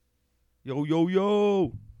Yo, yo,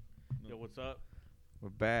 yo. Yo, what's up? We're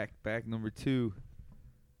back. Back number 2.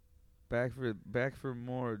 Back for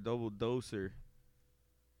more double doser.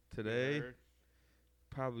 Today, Nerd.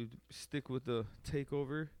 probably stick with the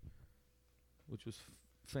takeover, which was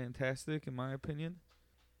fantastic in my opinion.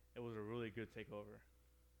 It was a really good takeover.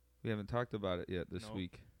 We haven't talked about it yet this No.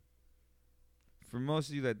 week. For most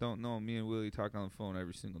of you that don't know, me and Willie talk on the phone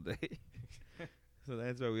every single day. So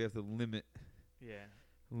that's why we have to limit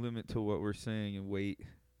to what we're saying and wait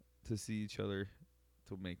to see each other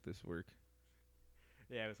to make this work.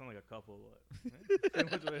 Yeah, it sounds like a couple, but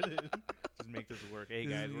pretty much what it is. Just make this work. Hey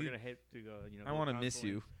guys, we're gonna head to go. I want to miss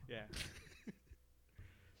you. Yeah.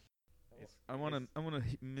 I want to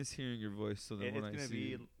miss hearing your voice. So that It's when I gonna see be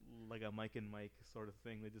you, like a Mike and Mike sort of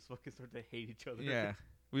thing. They just fucking start to hate each other. yeah,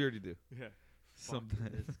 we already do. Yeah. Fuck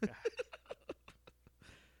Sometimes. this guy.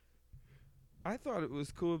 I thought it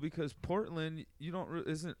was cool because Portland, you don't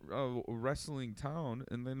isn't a wrestling town,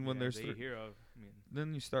 and then when Yeah, they're they hear of. I mean,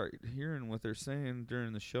 then you start hearing what they're saying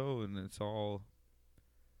during the show, and it's all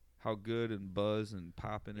how good and buzz and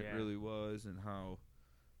popping it Yeah. really was, and how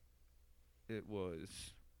it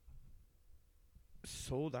was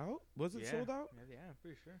sold out. Was it yeah. sold out? Yeah, I'm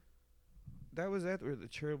pretty sure. That was at where the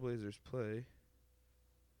Trailblazers play.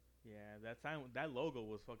 Yeah, that time that logo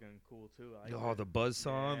was fucking cool too. I Oh, the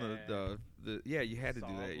buzzsaw, Yeah. the yeah, you had to do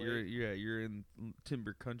Saw that. blade. You're in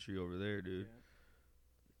timber country over there, dude.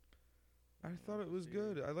 Yeah. I thought it was see.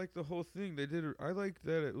 good. I liked the whole thing. They did. I liked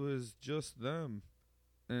that it was just them,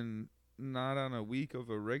 and not on a week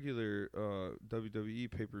of a regular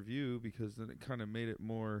WWE pay-per-view, because then it kind of made it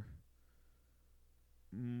more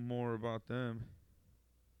about them.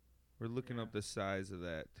 We're looking Yeah. up the size of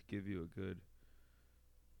that to give you a good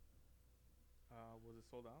Was it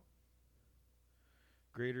sold out?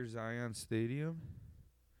 Greater Zion Stadium.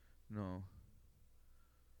 No.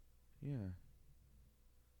 Yeah.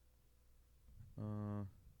 No.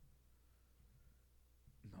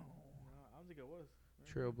 No, I don't think it was.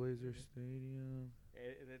 Trailblazer Stadium.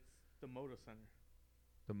 It's the Moda Center.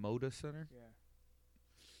 The Moda Center? Yeah.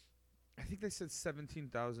 I think they said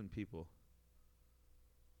 17,000 people.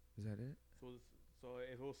 Is that it? So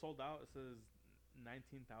if it was sold out, it says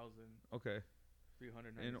 19,390. Okay.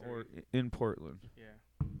 In Portland.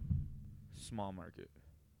 Yeah. Small market.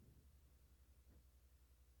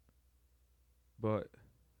 But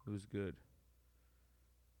it was good.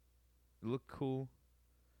 It looked cool.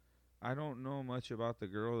 I don't know much about the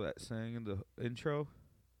girl that sang in the intro.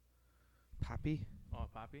 Poppy? Oh,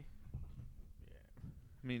 Poppy. Yeah.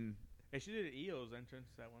 I mean, Hey, she did EO's entrance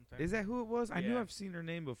that one time. is that who it was? I knew Yeah. I've seen her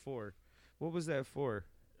name before. What was that for?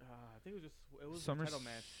 I think it was a title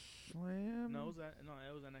match. Slam? No,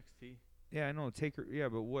 it was NXT. Yeah, I know. Take her. Yeah,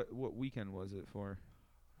 but what weekend was it for?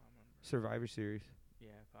 I don't remember. Survivor Series. Yeah,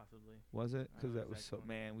 possibly. Was it? I Because don't know that was exact one.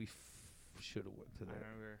 man. We should have went to I that.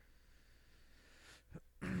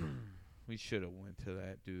 remember. We should have went to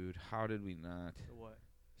that, dude. How did we not? The what?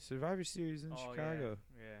 Survivor Series in Chicago.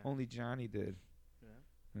 Yeah. Only Johnny did.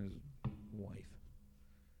 Yeah. His wife.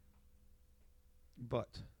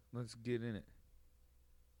 But let's get in it.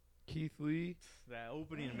 Keith Lee, That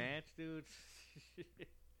opening match, dude.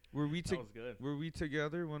 were we That was good. were we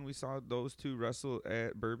together when we saw those two wrestle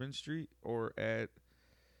at Bourbon Street or at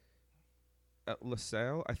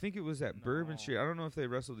LaSalle? I think it was at Bourbon No. Street. I don't know if they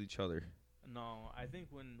wrestled each other. No, I think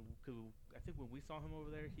when we saw him over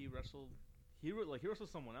there, he wrestled. He wrestled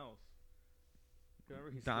someone else.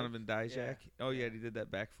 Remember he Donovan slipped? Dijak. Yeah. Oh yeah, Yeah. he did that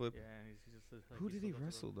backflip. Yeah, and he just like, Who did he slipped off the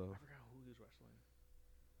wrestle, rope. though? I forgot who he was wrestling.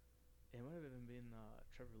 It might have even been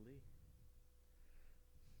Trevor Lee.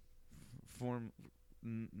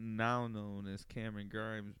 Now known as Cameron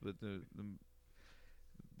Grimes, but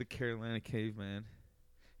the Carolina Caveman.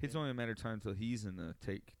 It's Yeah. only a matter of time till he's in the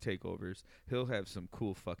takeovers. He'll have some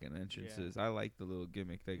cool fucking entrances. I like the little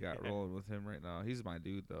gimmick they got rolling with him right now. He's my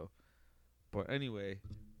dude though. But anyway,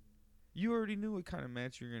 you already knew what kind of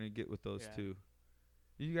match you're gonna get with those Yeah. two.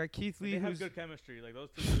 You got Keith But Lee, they have who's good chemistry. Like those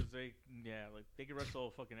two dudes, they can wrestle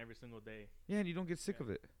fucking every single day. yeah, and you don't get sick Yeah. of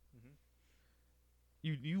it. Mhm.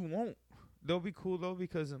 You won't. They'll be cool though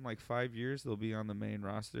because in like 5 years they'll be on the main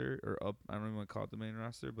roster or up. I don't even want to call it the main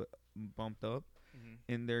roster, but bumped up. Mhm.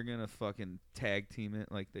 And they're gonna fucking tag team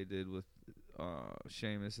it like they did with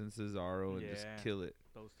Sheamus and Cesaro and just Yeah. kill it.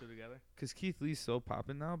 Those two together. Cause Keith Lee's so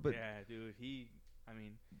popping now, but Yeah, dude. He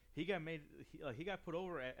got made. He got put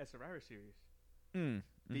over at Survivor Series. mm,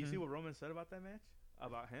 Did you see mhm. what Roman said about that match?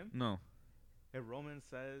 About him? No. If Roman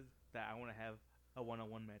says that I want to have a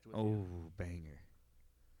one-on-one match with you, Oh, banger.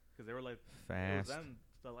 because they were like, it was Fast. them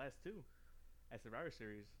the last two at Survivor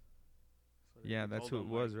Series. So Yeah, he that's told who it him,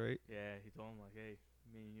 was, like, right? Yeah, he told him like, hey,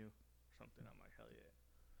 me and you, something. I'm like, hell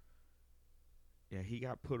Yeah, he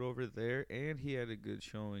got put over there, and he had a good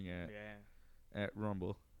showing at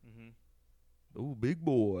Rumble. Oh, big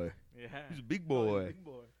boy. Yeah. He's a big boy. Big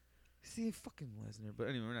boy. See, fucking Lesnar. But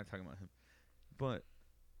anyway, we're not talking about him. But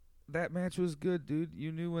that match was good, dude.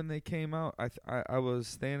 You knew when they came out. I was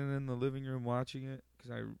standing in the living room watching it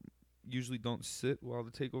because I usually don't sit while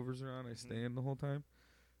the takeovers are on. I stand the whole time.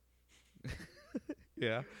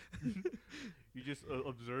 Yeah. You just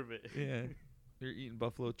observe it. Yeah. You're eating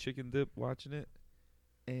buffalo chicken dip, watching it.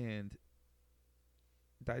 And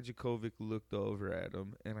Dijakovic looked over at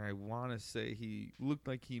him, and I want to say he looked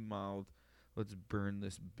like he mouthed, "Let's burn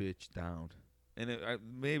this bitch down." And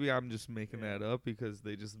maybe I'm just making that up because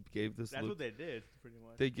they just gave this. That's what they did, pretty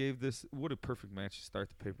much. They gave this. What a perfect match to start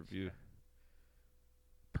the pay-per-view.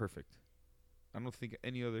 Perfect. I don't think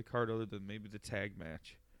any other card other than maybe the tag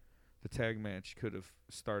match. The tag match could have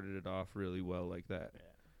started it off really well like that. Yeah.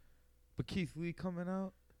 But Keith Lee coming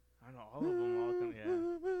out. I know, all of them all come, yeah.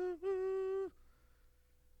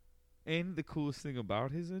 And the coolest thing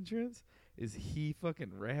about his entrance is he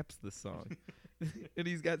fucking raps the song. And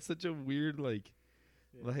he's got such a weird,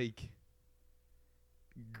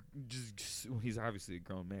 he's obviously a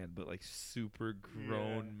grown man, but, super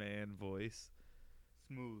grown man voice.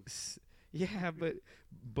 Smooth. Yeah, but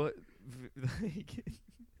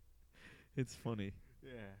it's funny.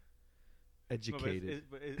 Yeah. Educated.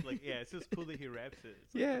 No, but it's just cool that he raps it.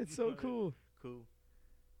 It's so cool. Cool.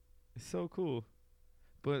 It's so cool.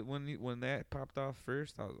 But when that popped off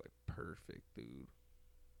first, I was like, perfect, dude.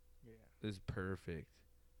 Yeah. This is perfect.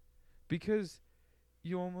 Because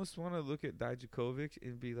you almost want to look at Dijakovic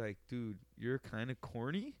and be like, dude, you're kind of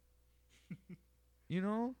corny. You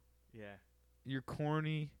know? Yeah. You're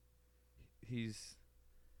corny. He's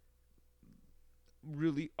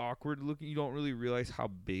really awkward looking. You don't really realize how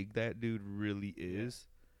big that dude really is,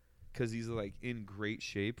 because he's in great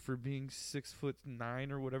shape for being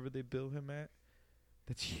 6'9" or whatever they bill him at.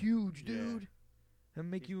 That's huge, dude. That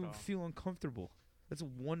make you feel uncomfortable. That's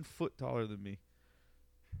 1 foot taller than me.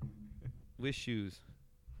 With shoes.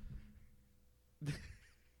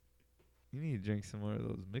 You need to drink some more of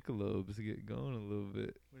those Michelobs to get going a little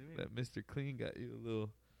bit. What do you mean? That Mr. Clean got you a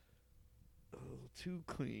little too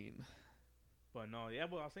clean. But no,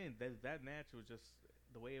 but I was saying that match was just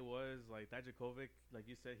the way it was. Dijakovic, like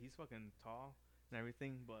you said, he's fucking tall and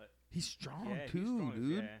everything, but he's strong too, he's strong,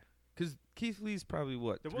 dude. Yeah. Because Keith Lee's probably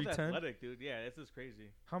what? They're both athletic, dude. Yeah, this is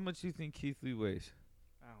crazy. How much do you think Keith Lee weighs?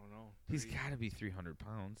 I don't know. He's got to be 300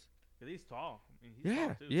 pounds. Yeah, he's tall. I mean, he's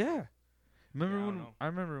tall too. Yeah. I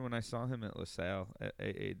remember when I saw him at LaSalle at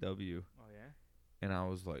AAW. Oh yeah. And I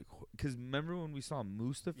was like, because remember when we saw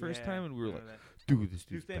Moose the first time, and we were like, that. dude, this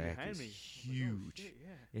dude's back is me. huge. Like, oh, shit,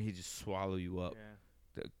 and he just swallow you up.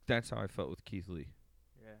 Yeah. That's how I felt with Keith Lee.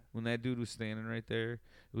 Yeah. When that dude was standing right there,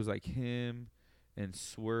 it was like him and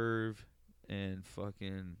Swerve and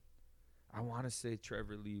fucking, I want to say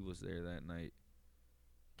Trevor Lee was there that night.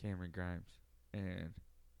 Cameron Grimes. And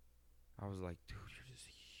I was like, dude, you're just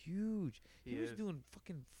huge. He was doing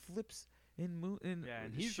fucking flips and and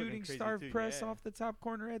he's shooting star press off the top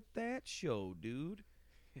corner at that show, dude.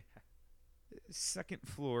 Second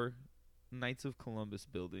floor, Knights of Columbus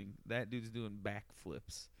building. That dude's doing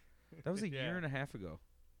backflips. That was a year and a half ago.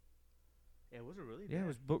 Yeah, was it really? Yeah, it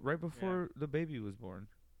was right before the baby was born.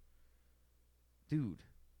 Dude,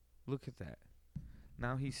 look at that.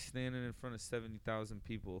 Now he's standing in front of 70,000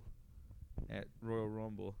 people at Royal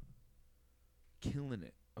Rumble, killing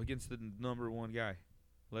it against the number one guy,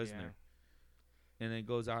 Lesnar. Yeah. And then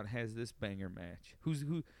goes out and has this banger match.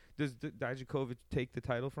 Who does Dijakovic take the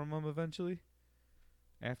title from him eventually?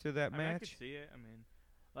 After that match, I could see it. I mean,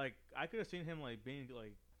 I could have seen him being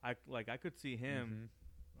I could see him.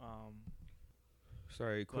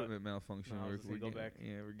 Sorry, equipment malfunction. No, we're go back.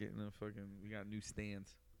 Yeah, we're getting we got new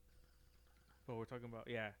stands. But we're talking about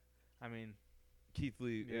I mean, Keith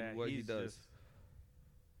Lee and what he does.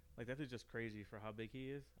 That is just crazy for how big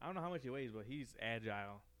he is. I don't know how much he weighs, but he's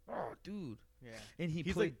agile. Oh, dude. Yeah. And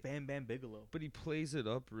he's like Bam Bam Bigelow. But he plays it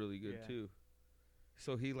up really good too.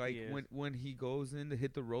 So he when he goes in to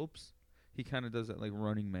hit the ropes, he kind of does that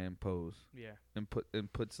running man pose. Yeah. And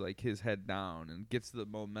puts his head down and gets the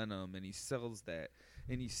momentum, and he sells that,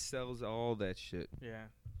 and he sells all that shit. Yeah.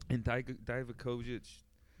 And Dijakovic,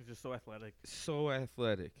 he's just so athletic. So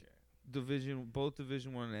athletic. Yeah. Both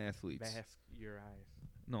Division I athletes. Bask your eyes.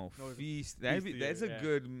 No, Feast. That's a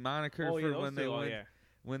good moniker for when they went. Yeah.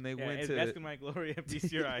 When they went to Bask in My Glory and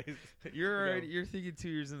Feast Your Eyes. You're thinking 2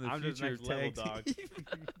 years in the I'm future just next level, dog.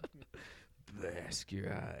 Bask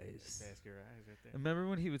your eyes. Bask your eyes right there. Remember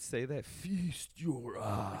when he would say that? Feast your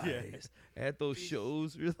eyes. At those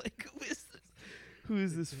shows, we are like, who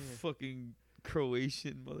is this fucking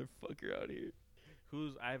Croatian motherfucker out here?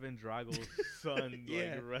 Who's Ivan Drago's son?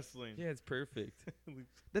 Like wrestling. Yeah, it's perfect.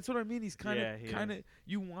 That's what I mean. He's kind of.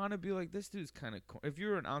 You want to be like, this dude's kind of. If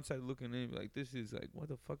you're an outside looking in, like, this is like, what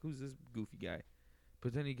the fuck? Who's this goofy guy?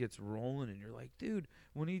 But then he gets rolling, and you're like, dude.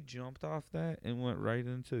 When he jumped off that and went right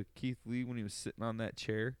into Keith Lee when he was sitting on that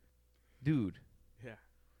chair, dude. Yeah.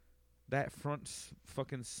 That front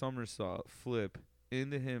fucking somersault flip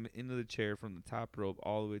into him, into the chair from the top rope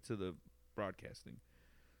all the way to the broadcasting.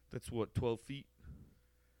 That's what, 12 feet?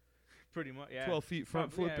 Pretty much, yeah. 12 feet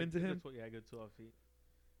front flip into him? Good 12 feet.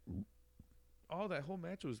 Oh, that whole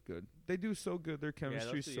match was good. They do so good. Their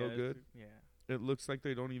chemistry's so good. Yeah. It looks like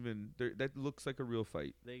they don't even... That looks like a real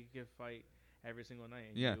fight. They could fight every single night.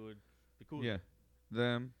 And yeah. It would be cool. Yeah.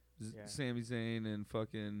 Them, Sami Zayn, and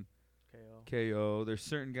fucking KO. There's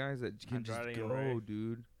certain guys that can Andrade just go,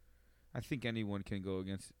 dude. I think anyone can go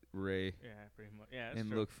against Ray. Yeah, pretty much. Yeah, and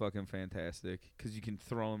true. Look fucking fantastic. Because you can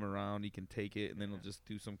throw him around, he can take it, and then he'll just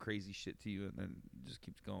do some crazy shit to you, and then it just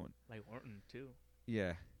keeps going. Like Orton, too.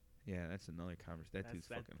 Yeah. Yeah, that's another conversation. That dude's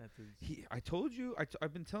fucking... I told you,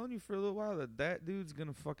 I've been telling you for a little while that dude's going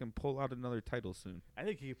to fucking pull out another title soon. I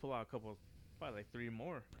think he could pull out a couple, probably like 3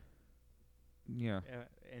 more. Yeah.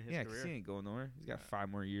 In his career. Because he ain't going nowhere. He's got 5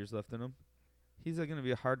 more years left in him. He's going to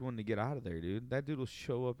be a hard one to get out of there, dude. That dude will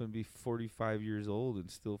show up and be 45 years old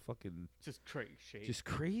and still fucking... Just crazy. Just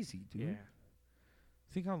crazy, dude. Yeah.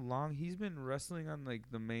 Think how long he's been wrestling on,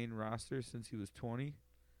 like, the main roster since he was 20?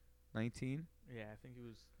 19? Yeah, I think he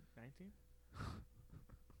was 19.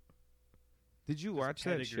 Did you watch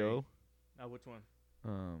that show? Which one?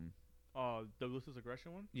 Oh, the Ruthless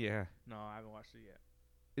Aggression one? Yeah. No, I haven't watched it yet.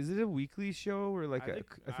 Is it a weekly show or like I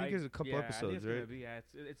think there's a couple episodes, right?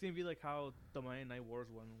 It's gonna be like how the Monday Night Wars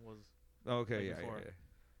one was. Okay, like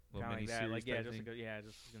yeah. Kind of like that, like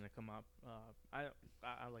just gonna come up.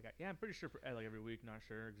 I'm pretty sure like every week, not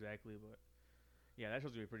sure exactly, but yeah, that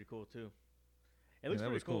show's gonna be pretty cool too. It looks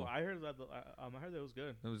pretty cool. I heard that. I heard that it was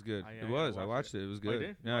good. It was good. I watched it. It was good. Oh, you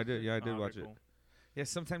did? Yeah, I did. Yeah, I did watch it. Cool. Yeah,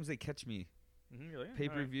 sometimes they catch me. Really?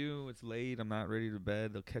 Pay-per-view, it's late, I'm not ready to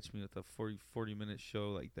bed. They'll catch me with a 40-minute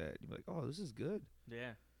show like that. You'll be like, oh, this is good.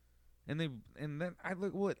 Yeah. And then I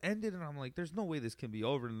look, well, it ended, and I'm like, there's no way this can be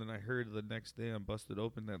over. And then I heard the next day on Busted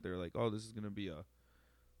Open that they're like, oh, this is going to be a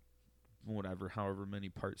however many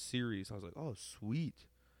part series. I was like, oh, sweet.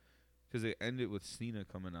 Because they ended with Cena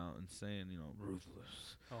coming out and saying,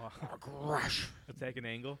 ruthless. Aggression. Attacking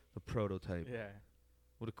Angle. The prototype. Yeah.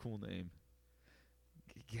 What a cool name.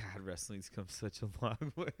 God, wrestling's come such a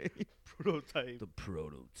long way. Prototype. The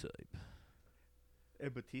prototype.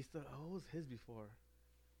 And Batista, what was his before?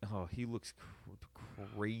 Oh, he looks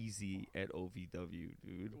crazy at OVW,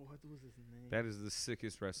 dude. What was his name? That is the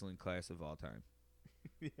sickest wrestling class of all time.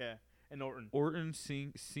 Yeah, and Orton. Orton,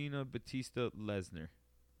 Cena, Batista, Lesnar.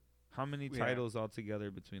 How many titles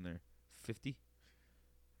altogether between there? 50?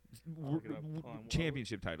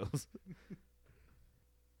 Championship titles.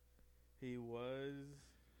 He was...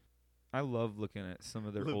 I love looking at some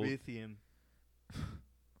of their Leviathan.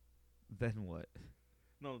 Then what?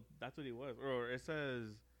 No, that's what he was. Or it says,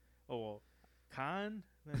 Khan,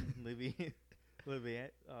 then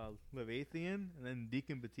Leviathan, and then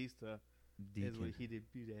Deacon Batista is what he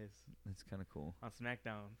debuted as. That's kind of cool. On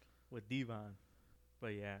SmackDown with Devon.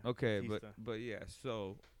 But yeah. Okay, Batista. but yeah,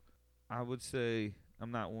 so I would say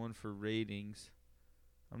I'm not one for ratings.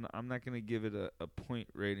 I'm not gonna give it a point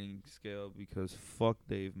rating scale because fuck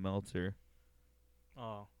Dave Meltzer.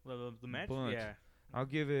 Oh, the match, but yeah. I'll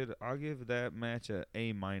give that match a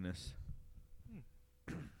A-.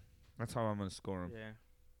 That's how I'm gonna score him. Yeah.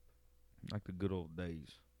 Like the good old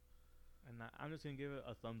days. And I'm just gonna give it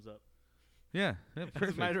a thumbs up. Yeah, perfect.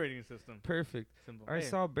 That's my rating system. Perfect. Simple. I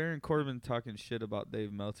saw Baron Corbin talking shit about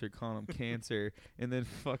Dave Meltzer, calling him cancer, and then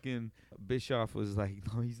fucking Bischoff was like,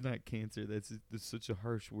 "No, he's not cancer. That's such a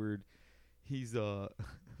harsh word. He's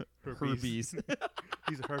herpes.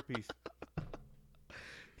 He's a herpes."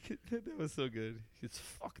 That was so good. It's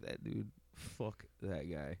fuck that dude. Fuck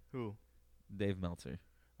that guy. Who? Dave Meltzer.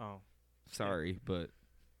 Oh. Sorry, but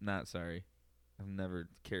not sorry. I've never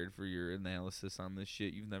cared for your analysis on this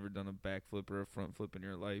shit. You've never done a backflip or a front flip in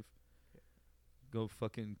your life. Go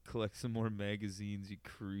fucking collect some more magazines, you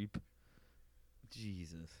creep.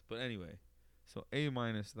 Jesus. But anyway, so A-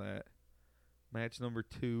 that. Match number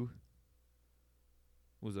 2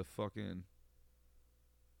 was a fucking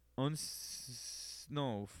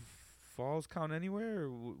falls count anywhere? Or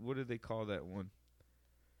what did they call that one?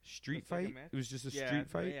 street fight. It was just a street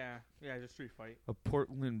fight. Yeah, just street fight. A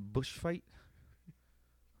Portland bush fight.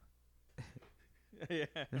 Yeah.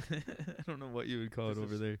 I don't know what you would call it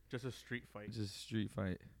over there. Just a street fight. Just a street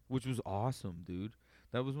fight, which was awesome, dude.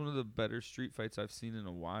 That was one of the better street fights I've seen in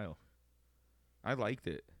a while. I liked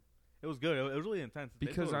it. It was good. It was really intense.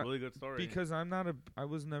 Because it was a really good story. Because I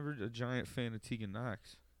was never a giant fan of Tegan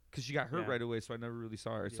Knox. Because she got hurt right away, so I never really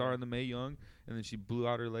saw her. I saw her in the Mae Young, and then she blew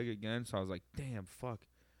out her leg again, so I was like, damn, fuck.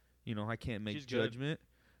 You know, I can't make judgment.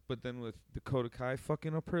 But then with Dakota Kai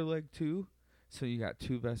fucking up her leg, too. So you got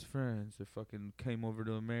two best friends that fucking came over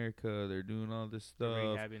to America. They're doing all this stuff.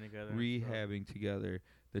 Rehabbing together.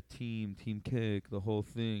 The Team Kick, the whole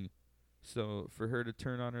thing. So for her to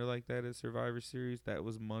turn on her like that at Survivor Series, that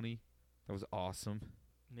was money. That was awesome.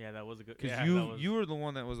 Yeah, that was a good. Because you were the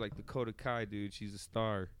one that was like, Dakota Kai, dude, she's a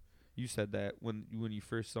star. You said that when you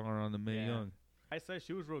first saw her on the Mae Young. I said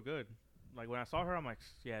she was real good. Like when I saw her, I'm like,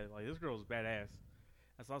 yeah, like this girl's badass.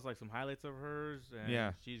 I saw like some highlights of hers,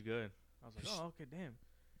 and she's good. I was like, oh, okay, damn.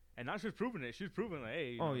 And now she's proving it. She's proving like,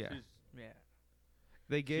 hey,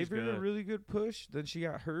 They gave her a really good push. Then she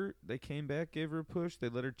got hurt. They came back, gave her a push. They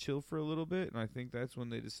let her chill for a little bit, and I think that's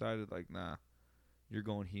when they decided, like, nah, you're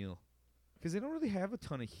going heel. Because they don't really have a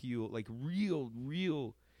ton of heel, like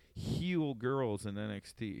real heel girls in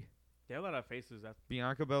NXT. They have a lot of faces. That's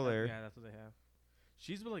Bianca Belair. Yeah, that's what they have.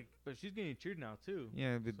 She's been but she's getting cheered now too.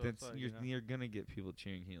 Yeah, but so that's you're gonna get people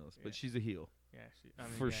cheering heels. But she's a heel. Yeah,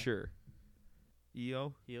 for sure.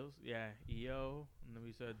 Io. Heels, yeah, Io, and then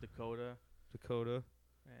we said Dakota,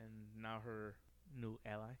 and now her new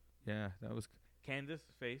ally. Yeah, that was Candice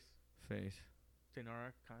face.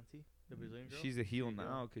 Tenora Conti, the Brazilian girl. She's a heel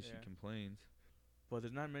now because she complains. But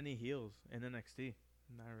there's not many heels in NXT.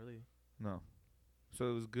 Not really. No. So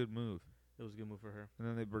it was a good move. It was a good move for her. And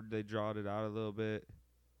then they drawed it out a little bit.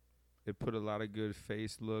 It put a lot of good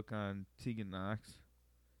face look on Tegan Knox.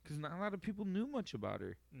 Because not a lot of people knew much about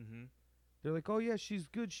her. Mm-hmm. They're like, oh, yeah, she's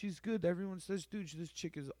good. Everyone says, dude, this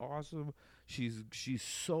chick is awesome. She's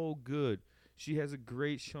so good. She has a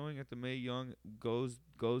great showing at the Mae Young. Goes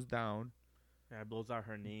down. Yeah, blows out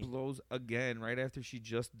her knee. Blows again right after she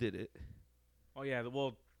just did it. Oh, yeah.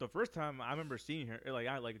 Well, the first time I remember seeing her,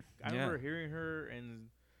 I remember hearing her, and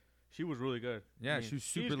she was really good. Yeah, she was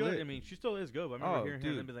super lit. I mean, she still is good, but I remember hearing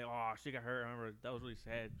her and be like, oh, she got hurt. I remember that was really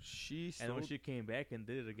sad. And when she came back and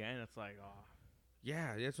did it again, it's like, oh.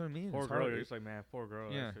 Yeah, that's what I mean. Poor girl. You're just like, man, poor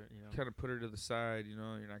girl. Yeah. Kind of put her to the side, you're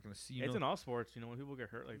not going to see It's in all sports, when people get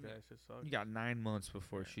hurt like that, it just sucks. You got 9 months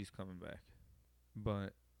before she's coming back.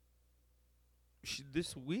 But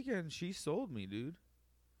this weekend, she sold me, dude.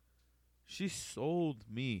 She sold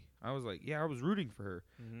me. I was like, I was rooting for her.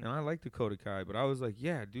 Mm-hmm. And I like Dakota Kai, but I was like,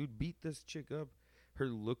 yeah, dude, beat this chick up. Her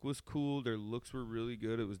look was cool. Their looks were really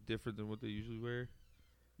good. It was different than what they usually wear.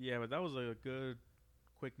 Yeah, but that was a good,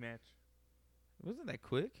 quick match. It wasn't that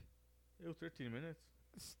quick. It was 13 minutes.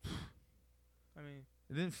 I mean,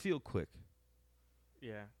 it didn't feel quick.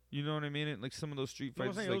 Yeah. You know what I mean? Like some of those street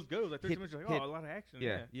fights. It was good. It was like 13 minutes. Like, a lot of action.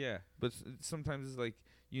 Yeah. But sometimes it's like,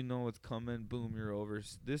 it's coming. Boom, you're over.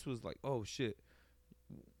 This was like, oh, shit.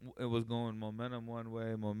 It was going momentum one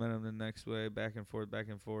way, momentum the next way, back and forth.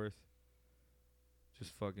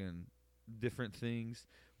 Just fucking different things.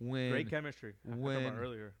 Great chemistry. I talked about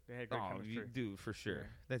earlier. They had great chemistry. Dude, for sure. Yeah.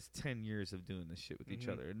 That's 10 years of doing this shit with each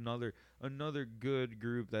other. Another good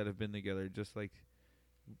group that have been together, just like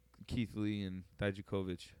Keith Lee and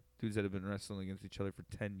Dijakovic, dudes that have been wrestling against each other for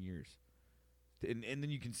 10 years. And then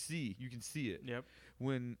you can see it. Yep.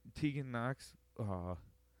 When Tegan Knox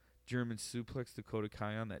German suplex Dakota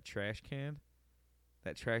Kai on that trash can.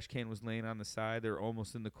 That trash can was laying on the side. They were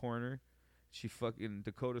almost in the corner.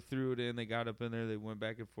 Dakota threw it in. They got up in there. They went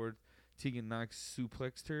back and forth. Tegan Knox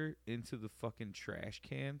suplexed her into the fucking trash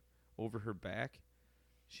can over her back.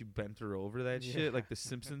 She bent her over that shit, like the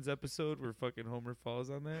Simpsons episode where fucking Homer falls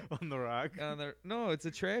on that. On the rock? No, it's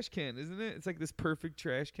a trash can, isn't it? It's like this perfect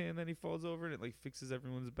trash can that he falls over and it like fixes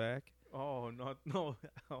everyone's back. Oh, no.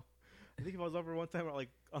 I think he falls over one time like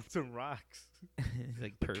on some rocks. He's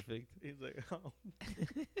like perfect. He's like, oh.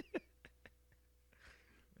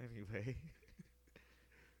 Anyway.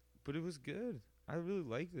 But it was good. I really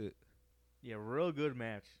liked it. Yeah, real good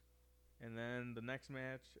match. And then the next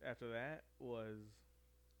match after that was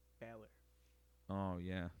Balor. Oh,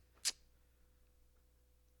 yeah.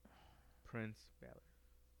 Prince Balor.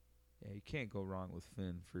 Yeah, you can't go wrong with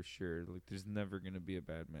Finn for sure. Like, there's never going to be a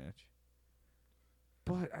bad match.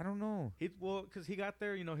 But I don't know. Because he got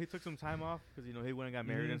there, he took some time off because, he went and got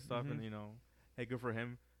married and stuff. And, hey, good for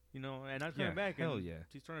him. And now he's coming back. Hell and yeah.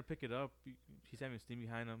 He's trying to pick it up. He's having steam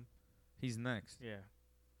behind him. He's next. Yeah.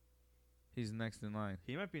 He's next in line.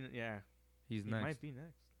 He might be. Yeah. He's next. He might be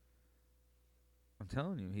next. I'm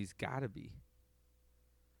telling you, he's got to be.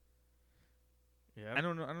 Yeah. I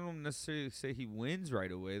don't know. I don't necessarily say he wins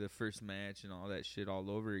right away the first match and all that shit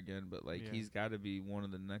all over again, but like he's got to be one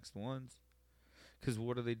of the next ones. Because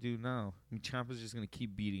what do they do now? I mean, Ciampa's just gonna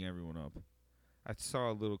keep beating everyone up. I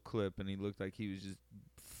saw a little clip and he looked like he was just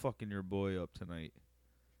fucking your boy up tonight.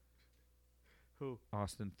 Who?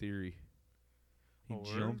 Austin Theory. He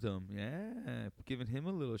jumped him. Yeah, giving him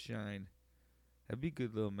a little shine. That'd be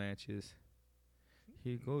good little matches.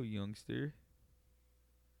 Here you go, youngster.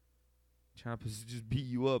 Ciampa's just beat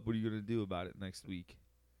you up. What are you going to do about it next week?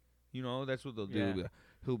 You know, that's what they'll do. Yeah.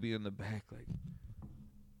 He'll be in the back like,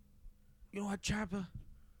 you know what, Ciampa?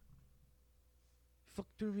 Fuck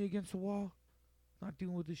threw me against the wall. Not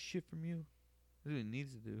dealing with this shit from you. That's what he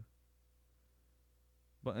needs to do.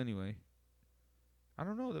 But anyway, I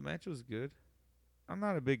don't know. The match was good. I'm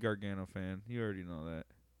not a big Gargano fan. You already know that.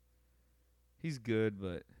 He's good,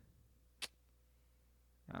 but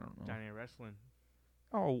I don't know. Johnny Wrestling.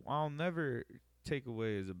 Oh, I'll never take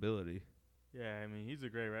away his ability. Yeah, I mean, he's a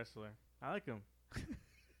great wrestler. I like him.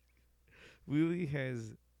 Wheelie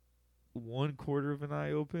has 1/4 of an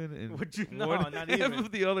eye open and Would you know? one Not half even.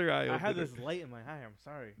 of the other eye open. I had this light in my eye. I'm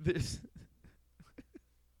sorry. This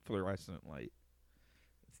fluorescent light.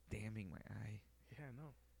 It's damning my eye. Yeah, I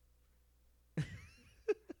know.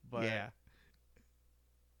 But yeah.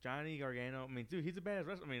 Johnny Gargano, I mean, dude, he's a badass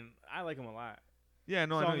wrestler. I mean, I like him a lot. Yeah,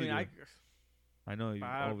 no, So, I know you do. I know you've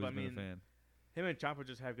always been mean, a fan. Him and Ciampa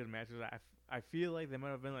just have good matches. I feel like they might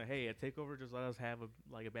have been like, hey, at TakeOver, just let us have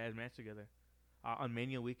a bad match together on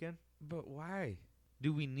Mania weekend. But why?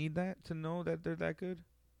 Do we need that to know that they're that good?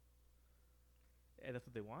 Yeah, that's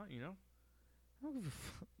what they want, you know? I don't give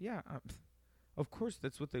a yeah, of course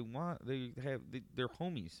that's what they want. They're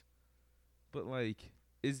homies. But like,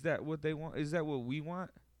 is that what they want? Is that what we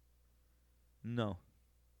want? No.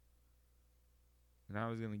 And I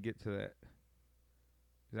was gonna get to that.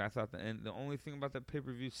 'Cause I thought the only thing about that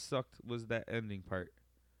pay-per-view sucked was that ending part.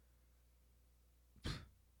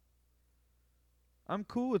 I'm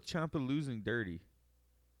cool with Ciampa losing dirty.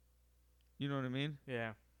 You know what I mean?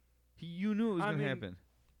 Yeah. You knew it was gonna happen.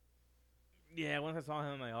 Yeah, once I saw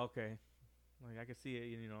him, I'm like, okay. Like, I could see it,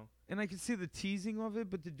 you know. And I can see the teasing of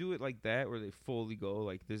it, but to do it like that, where they fully go,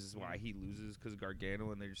 like, this is why he loses, because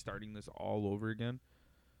Gargano, and they're starting this all over again.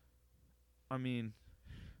 I mean,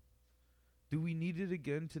 do we need it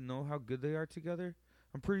again to know how good they are together?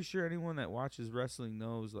 I'm pretty sure anyone that watches wrestling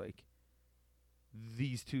knows, like,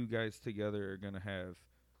 these two guys together are going to have...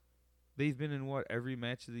 They've been in, every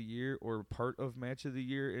match of the year or part of match of the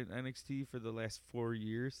year in NXT for the last 4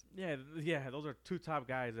 years? Yeah, those are two top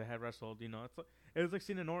guys that have wrestled, you know. It was like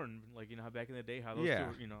Cena and Orton, like, you know, how back in the day, how those two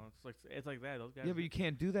were, you know, it's like that. Those guys. Yeah, but you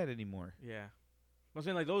can't do that anymore. Yeah. I'm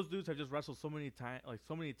saying, like, those dudes have just wrestled so many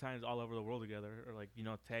times all over the world together, or, like, you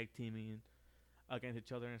know, tag teaming against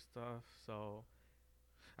each other and stuff. So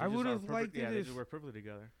I would have liked it if they just work perfectly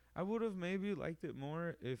together. I would have maybe liked it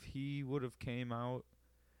more if he would have came out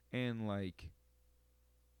and, like,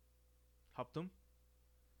 helped him.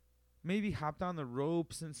 Maybe hopped on the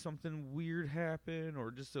ropes and something weird happened,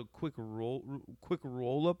 or just a quick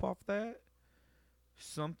roll up off that.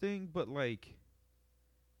 Something, but like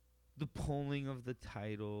the pulling of the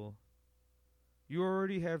title. You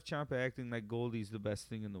already have Ciampa acting like Goldie's the best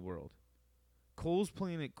thing in the world. Cole's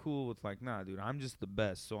playing it cool with like, nah, dude, I'm just the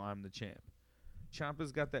best, so I'm the champ.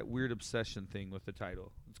 Ciampa's got that weird obsession thing with the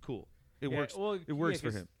title. It's cool. It works. Well, it works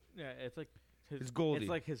for him. Yeah, it's like it's Goldie. It's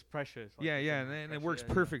like his precious. Like and it works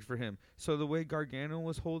perfect for him. So the way Gargano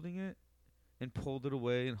was holding it and pulled it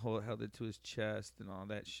away and held it to his chest and all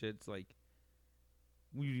that shit, it's like,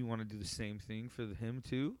 do you want to do the same thing for him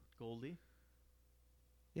too? Goldie?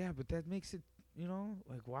 Yeah, but that makes it, you know,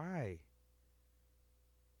 like, why?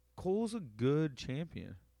 Cole's a good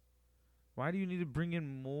champion. Why do you need to bring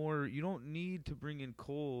in more? You don't need to bring in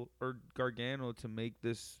Cole or Gargano to make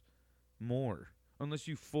this more. Unless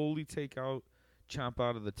you fully take out Ciampa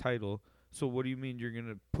out of the title. So what do you mean you're going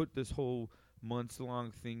to put this whole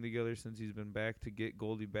months-long thing together since he's been back to get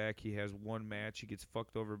Goldie back? He has one match. He gets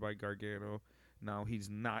fucked over by Gargano. Now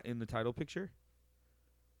he's not in the title picture?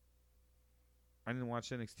 I didn't watch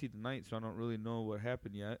NXT tonight, so I don't really know what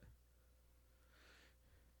happened yet.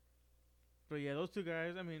 But yeah, those two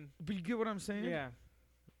guys, I mean... But you get what I'm saying? Yeah.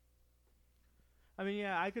 I mean,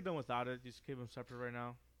 yeah, I could have done without it. Just keep them separate right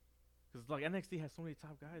now. Because, like, NXT has so many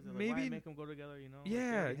top guys. Like, why make them go together, you know?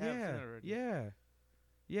 Yeah,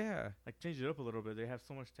 yeah. Like, change it up a little bit. They have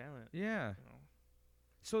so much talent. Yeah. You know?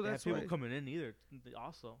 So that's people coming in either,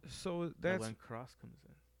 also. So that's... when Cross comes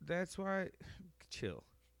in. That's why... Chill.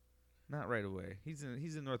 Not right away. He's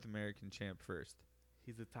a North American champ first.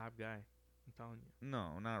 He's the top guy. I'm telling you.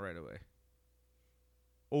 No, not right away.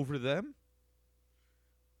 Over them?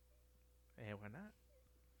 Hey, why not?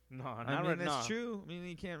 No, not I mean, right that's now. true. I mean,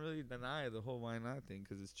 you can't really deny the whole why not thing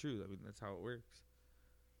because it's true. I mean, that's how it works.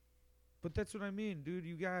 But that's what I mean, dude.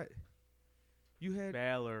 You had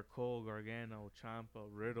Balor, Cole, Gargano, Ciampa,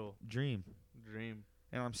 Riddle, Dream,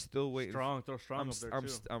 and I'm still waiting. Throw Strong up there too.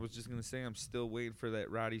 I was just gonna say I'm still waiting for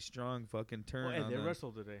that Roddy Strong fucking turn. Hey, they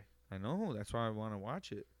wrestled today. I know. That's why I want to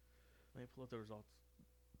watch it. Let me pull up the results.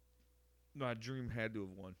 No, Dream had to have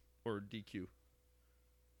won or DQ. It'd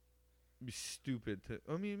be stupid to.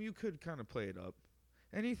 I mean, you could kind of play it up.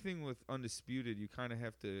 Anything with Undisputed, you kind of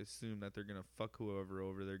have to assume that they're gonna fuck whoever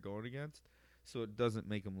over they're going against, so it doesn't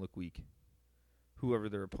make them look weak. Whoever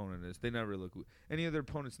their opponent is, they never look weak. Any of their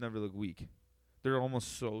opponents never look weak. They're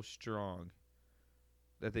almost so strong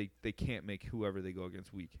that they can't make whoever they go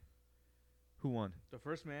against weak. Who won? The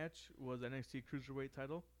first match was NXT Cruiserweight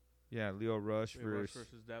title. Yeah, Leo Rush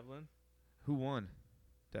versus Devlin. Who won?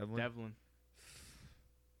 Devlin.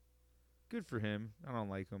 Good for him. I don't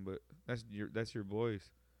like him, but that's your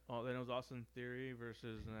boys. Oh, then it was Austin Theory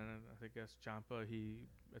versus, and then I guess Ciampa. He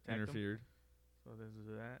interfered. Him. So this is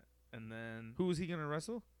that, and then who was he gonna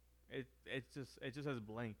wrestle? It just has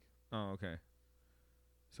blank. Oh, okay.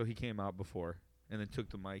 So he came out before and then took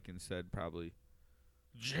the mic and said probably,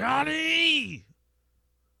 "Johnny,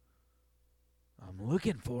 I'm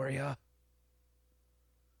looking for you."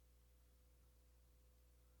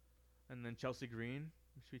 And then Chelsea Green.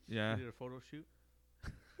 She did a photo shoot.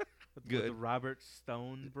 with the Robert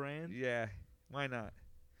Stone brand. Yeah, why not?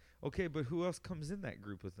 Okay, but who else comes in that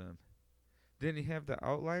group with them? Didn't he have the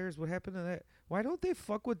Outliers? What happened to that? Why don't they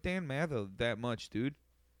fuck with Dan Mather that much, dude?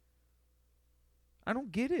 I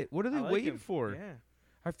don't get it. What are they waiting for? Yeah.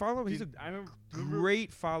 I follow him. He's a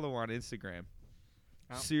great follow on Instagram.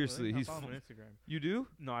 Seriously, he's on Instagram. You do?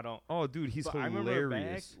 No, I don't. Oh, dude, he's hilarious. I remember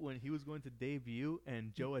back when he was going to debut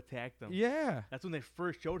and Joe attacked him. Yeah, that's when they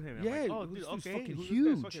first showed him. Yeah, I'm like, oh, dude, okay, fucking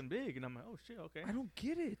huge. This guy's fucking big, and I'm like, oh shit, okay. I don't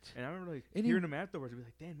get it. And I remember hearing him afterwards, and be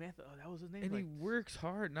like, Dan Mather, oh, that was his name. And he works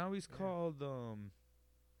hard. Now he's called.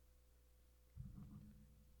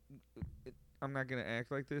 I'm not gonna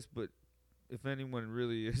act like this, but if anyone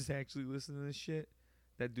really is actually listening to this shit,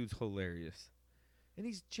 that dude's hilarious. And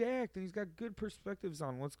he's jacked, and he's got good perspectives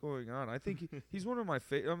on what's going on. I think he's one of my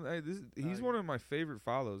he's one of my favorite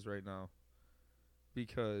follows right now,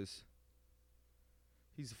 because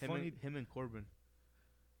he's funny. Him and Corbin.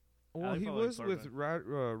 Well, he was with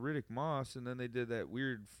Riddick Moss, and then they did that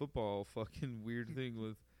weird football fucking weird thing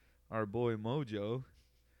with our boy Mojo,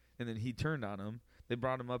 and then he turned on him. They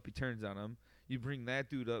brought him up, he turns on him. You bring that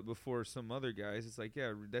dude up before some other guys. It's like,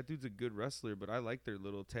 yeah, that dude's a good wrestler, but I like their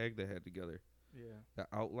little tag they had together. Yeah. The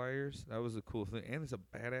Outliers, that was a cool thing. And it's a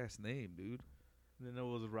badass name, dude. And then it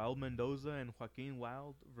was Raul Mendoza and Joaquin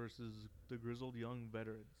Wilde versus the Grizzled Young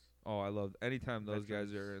Veterans. Oh, I love anytime those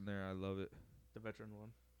guys are in there, I love it. The veteran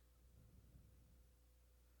one.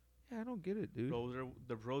 Yeah, I don't get it, dude.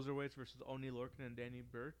 The Broserweights versus Oni Lorcan and Danny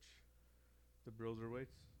Burch. The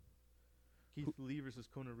Broserweights. Keith Lee versus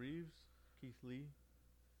Kona Reeves. Keith Lee.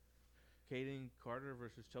 Kaden Carter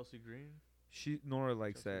versus Chelsea Green. Nora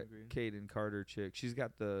likes that Kaden Carter chick. She's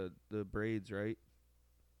got the braids, right?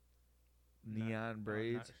 Neon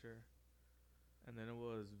braids. Not sure. And then it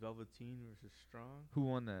was Velveteen versus Strong. Who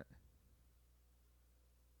won that?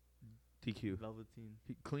 DQ. Velveteen.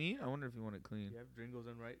 Clean? I wonder if he won it clean. Yeah, Dream goes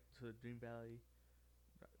in right to the Dream Valley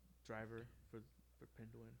driver for pin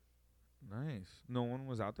to win. Nice. No one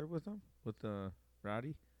was out there with him? With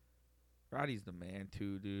Roddy? Roddy's the man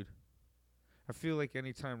too, dude. I feel like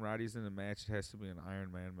anytime Roddy's in a match, it has to be an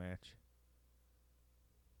Iron Man match.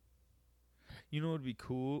 You know what would be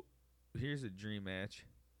cool? Here's a dream match.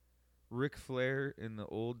 Ric Flair in the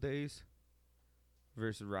old days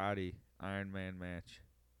versus Roddy, Iron Man match.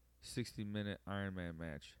 60-minute Iron Man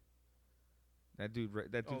match. That dude,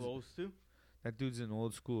 those two? That dude's an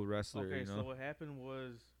old school wrestler. Okay, you know? So what happened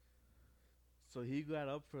was, so he got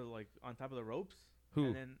up for on top of the ropes. Who?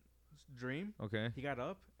 And then Dream. Okay. He got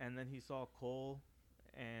up and then he saw Cole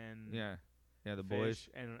and the Fish boys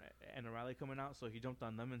and O'Reilly coming out, so he jumped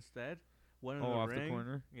on them instead. Went in off ring. The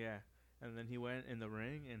corner. Yeah, and then he went in the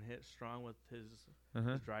ring and hit Strong with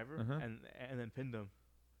his driver and then pinned him.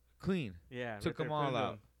 Clean. Yeah, took them all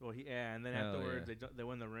out. Well, and then afterwards they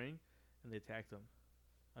went in the ring and they attacked him.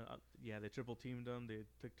 They triple teamed them. They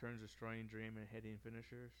took turns destroying Dream and hitting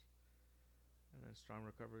finishers. And then Strong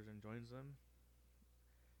recovers and joins them.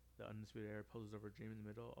 The Undisputed Era poses over Dream in the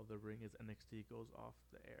middle of the ring as NXT goes off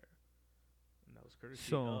the air. And that was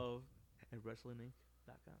courtesy of Wrestling Inc.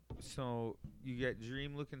 Dream.com. So you get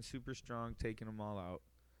Dream looking super strong, taking them all out.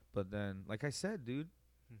 But then, like I said, dude,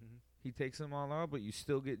 he takes them all out, but you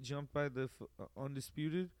still get jumped by the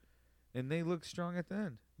Undisputed, and they look strong at the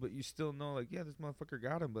end. But you still know, like, yeah, this motherfucker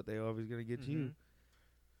got him, but they always gonna get you.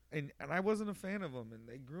 And I wasn't a fan of them, and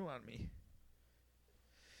they grew on me.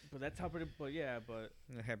 But that's how pretty. But yeah, but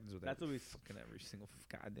it happens with every single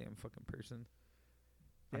goddamn fucking person.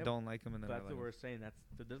 I don't like them, and then that's what we're saying.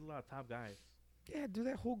 There's a lot of top guys. Yeah, do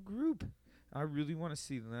that whole group. I really want to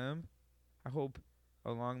see them. I hope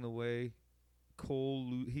along the way,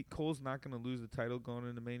 Cole's not going to lose the title going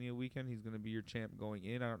into Mania weekend. He's going to be your champ going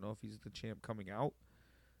in. I don't know if he's the champ coming out,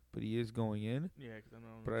 but he is going in. Yeah, because I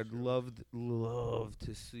know. But I'd love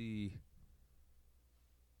to see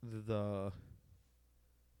the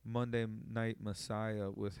Monday Night Messiah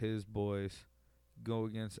with his boys go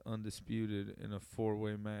against Undisputed in a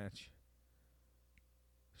 4-way match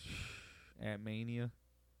at Mania.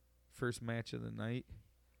 First match of the night.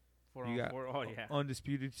 4 on 4. Oh, yeah.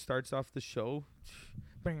 Undisputed starts off the show.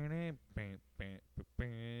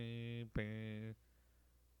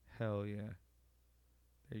 Hell yeah.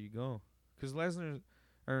 There you go. Because Rollins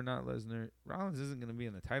isn't going to be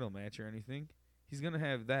in the title match or anything. He's going to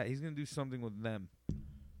have that. He's going to do something with them.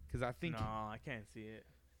 Because I think. No, I can't see it.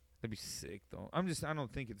 That'd be sick, though. I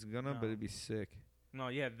don't think it's going to, but it'd be sick. No,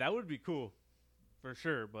 yeah, that would be cool. For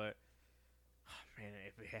sure, but. Oh, man,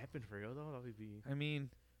 if it happened for real, though, that would be. I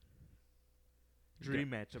mean.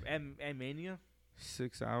 Dream matchup. And Mania?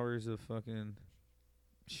 6 hours of fucking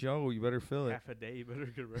show. You better fill it. Half a day. You better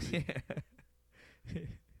get ready. Yeah.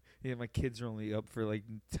 Yeah, my kids are only up for like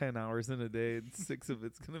 10 hours in a day, and 6 of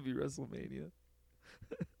it's going to be WrestleMania.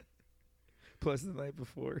 Plus the night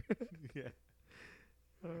before. Yeah.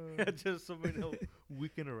 Just so many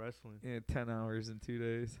weekend of wrestling. Yeah, 10 hours in 2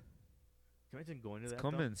 days. Can you imagine going to that? It's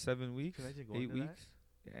coming 7 weeks. Can you imagine going 8 weeks.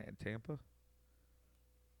 That? Yeah, in Tampa.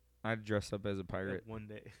 I'd dress up as a pirate. One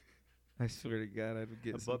day. I swear to God, I'd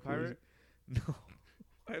get a butt pirate? No.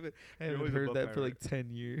 I haven't heard that for like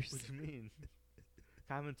 10 years. What do you mean?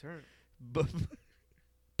 Common term.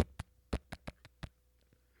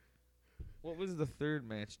 What was the third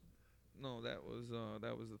match? No, that was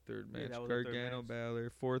the third match. Yeah, Gargano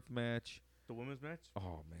Balor. Fourth match. The women's match?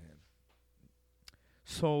 Oh man.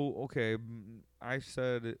 So okay, I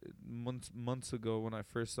said months ago when I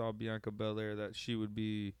first saw Bianca Belair that she would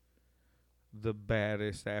be the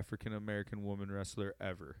baddest African American woman wrestler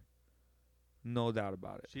ever. No doubt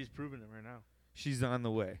about it. She's proving it right now. She's on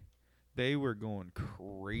the way. They were going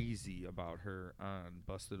crazy about her on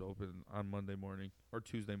Busted Open on Monday morning or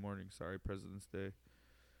Tuesday morning. Sorry, President's Day.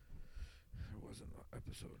 There wasn't an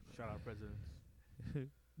episode. Shout out presidents.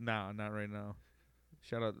 Nah, not right now.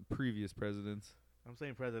 Shout out the previous presidents. I'm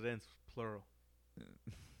saying presidents plural.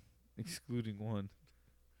 Excluding one.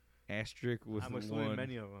 Asterisk with I'm one. excluding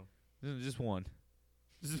many of them. Just one.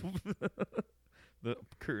 The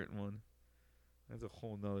current one. That's a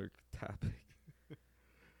whole nother topic.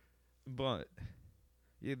 But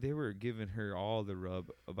yeah, they were giving her all the rub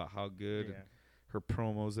about how good and her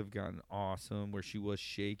promos have gotten awesome. Where she was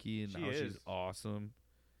shaky and now she's awesome.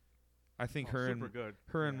 I think her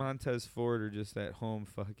and Montez Ford are just at home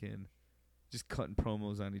fucking just cutting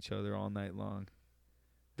promos on each other all night long.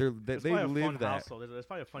 They live that. Household. It's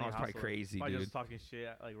probably a funny household. It's probably crazy, probably dude. Just talking shit,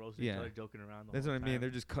 like roasting each other, joking around. That's what I mean. They're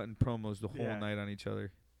just cutting promos the whole night on each other.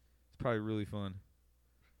 It's probably really fun.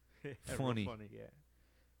 Funny, yeah.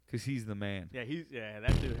 Because he's the man. Yeah,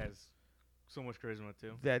 that dude has so much charisma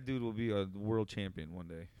too. That dude will be a world champion one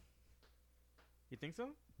day. You think so?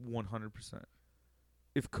 100%.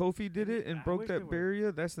 If Kofi did it and broke that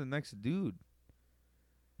barrier, that's the next dude.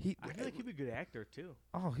 I feel like he'd be a good actor too.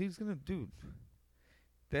 Oh, he's gonna, dude.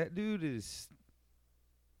 That dude is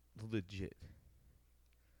legit.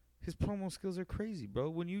 His promo skills are crazy, bro.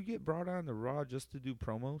 When you get brought on to Raw just to do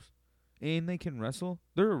promos, and they can wrestle,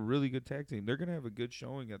 they're a really good tag team. They're gonna have a good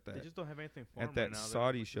showing at that. They just don't have anything for at that right now.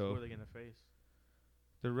 Saudi show. Who are they gonna face?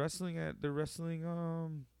 They're wrestling.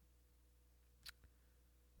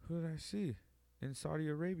 Who did I see in Saudi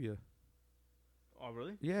Arabia? Oh,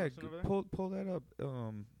 really? Yeah, pull that up.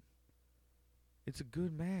 It's a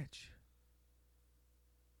good match.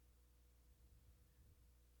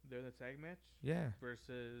 They're the tag match? Yeah.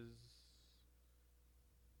 Versus...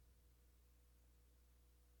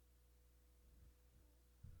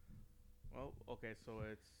 Well, okay, so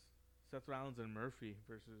it's Seth Rollins and Murphy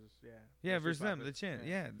versus, Yeah, versus them, the chant.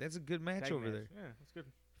 Yeah, that's a good match tag over match. there. Yeah, that's good.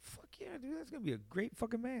 Fuck yeah, dude. That's going to be a great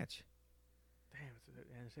fucking match. Damn,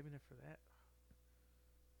 they're saving it for that.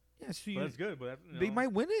 Yeah, so that's good, but they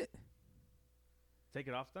might win it. Take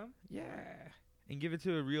it off them? Yeah. and give it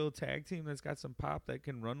to a real tag team that's got some pop that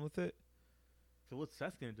can run with it. So what's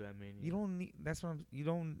Seth gonna do at Mania? You don't need. That's what I'm. You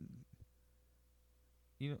don't.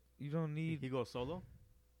 You don't need. He goes solo.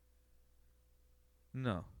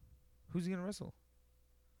 No, who's he gonna wrestle?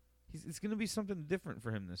 It's gonna be something different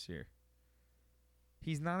for him this year.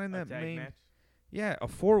 He's not in that tag main match? Yeah, a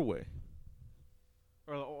 4-way.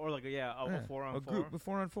 Or like a 4-on-4. A group, a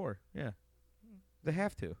 4-on-4. Yeah, they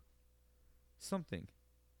have to. Something.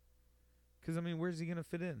 Because I mean, where's he gonna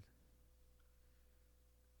fit in?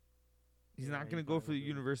 He's not gonna go for the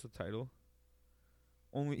Universal title.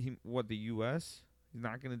 Only the U.S. He's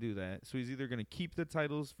not gonna do that. So he's either gonna keep the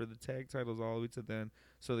titles for the tag titles all the way to then,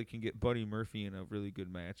 so they can get Buddy Murphy in a really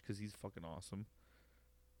good match because he's fucking awesome.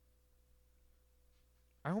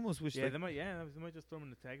 I almost wish. They might just throw him in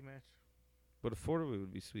the tag match. But a 4-way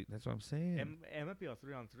would be sweet. That's what I'm saying. It might be a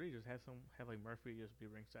 3-on-3. Just have like Murphy just be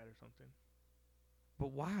ringside or something.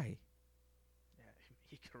 But why? Yeah,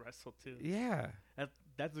 he can wrestle too. Yeah,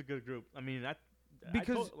 that's a good group. I mean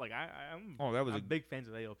because I'm I'm big fans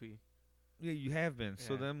of AOP. Yeah, you have been. Yeah.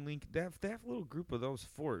 So them that little group of those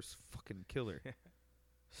four is fucking killer,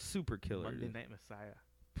 super killer. Monday Night Messiah.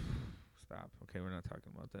 Stop. Okay, we're not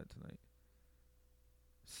talking about that tonight.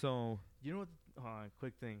 So you know what?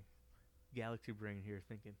 Quick thing. Galaxy Brain here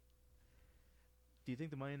thinking. Do you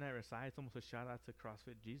think the Monday Night Messiah is almost a shout out to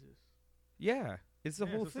CrossFit Jesus? Yeah, it's the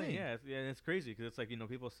whole thing. It's crazy because it's like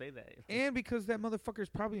people say that, and because that motherfucker's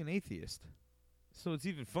probably an atheist, so it's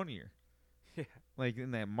even funnier. Yeah, like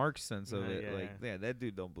in that Marx sense of it. That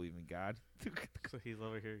dude don't believe in God. So he's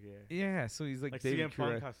over here. Yeah, so he's like David CM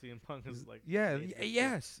Punk. How CM Punk is like.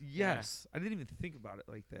 Yes. I didn't even think about it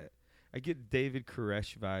like that. I get David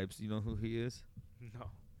Koresh vibes. You know who he is? No.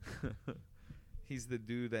 He's the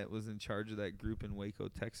dude that was in charge of that group in Waco,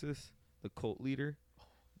 Texas, the cult leader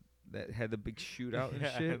that had the big shootout and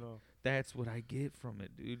shit. I know. That's what I get from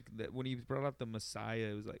it, dude. That when he brought up the Messiah,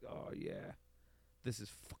 it was like, oh yeah, this is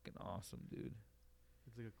fucking awesome, dude.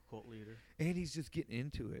 He's like a cult leader, and he's just getting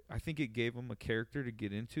into it. I think it gave him a character to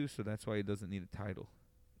get into, so that's why he doesn't need a title.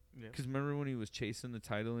 Yeah. Because remember when he was chasing the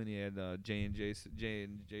title and he had J&J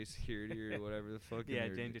Security or whatever the fuck. Yeah,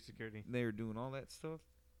 J&J Security. They were doing all that stuff.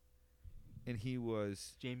 And he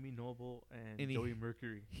was Jamie Noble and Joey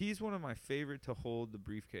Mercury. He's one of my favorite to hold the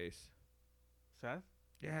briefcase. Seth?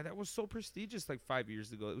 Yeah, that was so prestigious like 5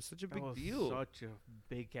 years ago. It was such a big deal. Such a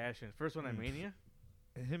big cash in. First one at Mania.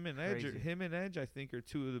 Him and Edge, I think, are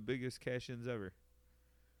two of the biggest cash-ins ever.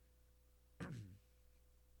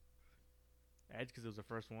 Edge, because it was the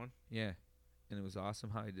first one. Yeah, and it was awesome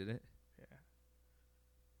how he did it. Yeah,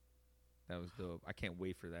 that was dope. I can't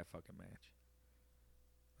wait for that fucking match.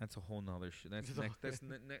 That's a whole nother shit. That's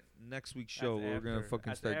next week's show. We're gonna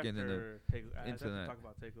fucking start getting into that. Talk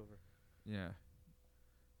about Takeover. Yeah,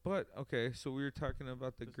 but okay. So we were talking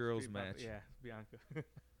about the girls' match. Yeah, Bianca.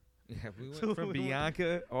 Yeah, we went from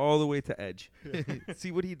Bianca all the way to Edge.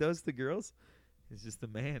 See what he does to girls? He's just a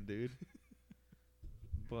man, dude.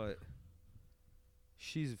 But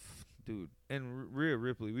she's, dude. And Rhea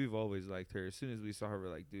Ripley, we've always liked her. As soon as we saw her, we're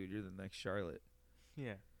like, dude, you're the next Charlotte.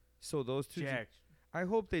 Yeah. So those two. I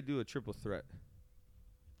hope they do a triple threat.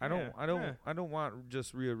 I don't want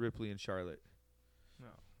just Rhea Ripley and Charlotte. No.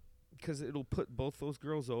 Because it'll put both those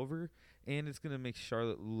girls over, and it's gonna make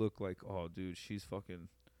Charlotte look like, oh, dude, she's fucking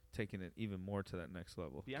taking it even more to that next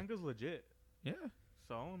level. Bianca's legit. Yeah.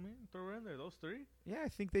 So I mean, throw her in there. Those three. Yeah, I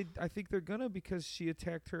think they're gonna, because she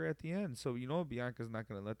attacked her at the end. So Bianca's not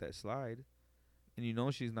gonna let that slide,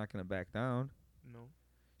 and she's not gonna back down. No.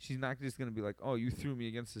 She's not just gonna be like, oh, you threw me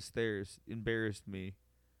against the stairs, embarrassed me.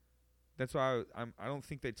 That's why I don't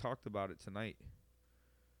think they talked about it tonight.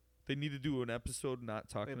 They need to do an episode not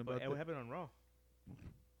talking about it. What happened on Raw?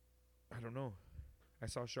 I don't know. I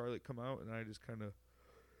saw Charlotte come out, and I just kind of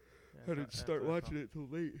I didn't start watching it till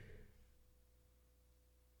late.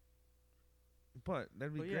 But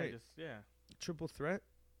that'd be great. Triple threat.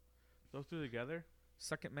 Those two together.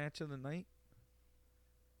 Second match of the night.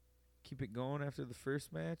 Keep it going after the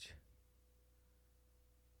first match.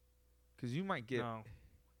 Because you might get... No.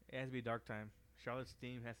 It has to be dark time. Charlotte's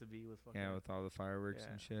theme has to be with fucking... Yeah, with all the fireworks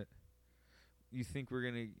and shit. You think we're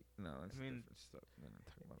going to... No, that's different stuff.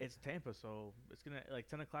 It's Tampa, so it's going to... Like,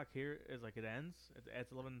 10 o'clock here is like it ends.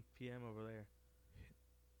 It's 11 p.m. over there.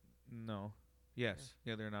 No. Yes.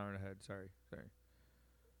 Yeah, they're an hour ahead. Sorry.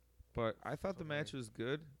 But I thought the match was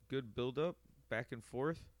good. Good build-up. Back and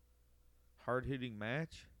forth. Hard-hitting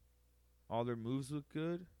match. All their moves look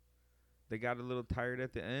good. They got a little tired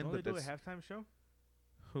at the end. But they do a halftime show?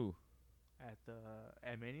 Who?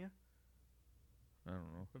 At Mania? I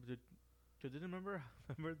don't know. Did you remember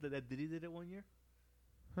that Diddy did it one year?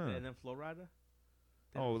 Huh. And then Flo Rida?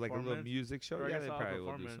 like a little music show. Yeah, they probably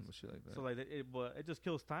will do some shit like that. So like, it just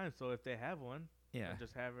kills time. So if they have one,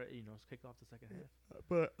 just have it. Kick off the second half.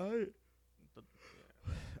 But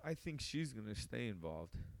I think she's gonna stay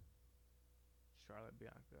involved. Charlotte,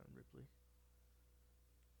 Bianca, and Ripley.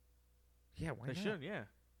 Yeah, why not? They should, yeah.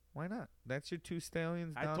 Why not? That's your two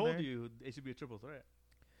stallions down there. I told there. you it should be a triple threat.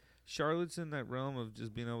 Charlotte's in that realm of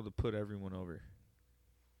just being able to put everyone over.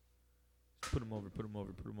 Just put them over, put them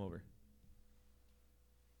over, put them over.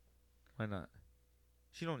 Why not?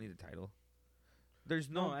 She don't need a title. There's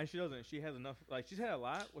no she doesn't. She has enough. Like, she's had a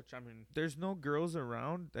lot, which I mean. There's no girls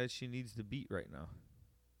around that she needs to beat right now.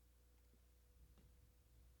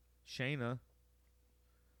 Shayna,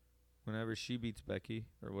 whenever she beats Becky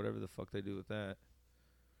or whatever the fuck they do with that.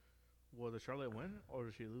 Will the Charlotte win or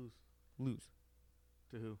does she lose? Lose.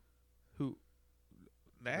 To who? Who?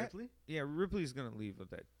 That? Ripley? Yeah, Ripley's gonna leave with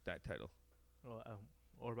that title. Well,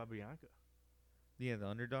 or about Bianca? Yeah, the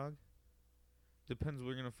underdog. Depends.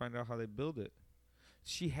 We're gonna find out how they build it.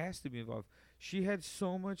 She has to be involved. She had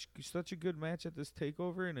such a good match at this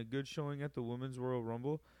takeover and a good showing at the Women's Royal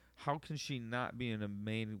Rumble. How can she not be in a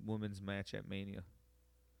main women's match at Mania?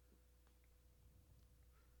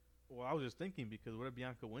 Well, I was just thinking, because what if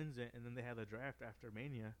Bianca wins it and then they have the draft after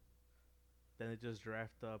Mania? Then they just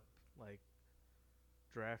draft her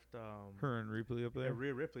and Ripley up there?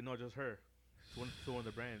 Rhea Ripley, no, just her. To one of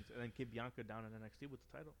the brands. And then keep Bianca down in NXT with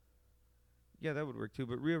the title. Yeah, that would work too.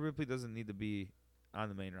 But Rhea Ripley doesn't need to be on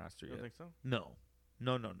the main roster yet. You don't think so? No.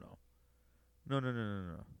 No.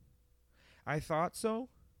 I thought so.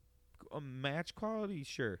 A match quality,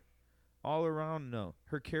 sure. All around, no.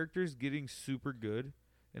 Her character's getting super good,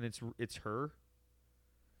 and it's her.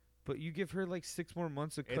 But you give her like 6 more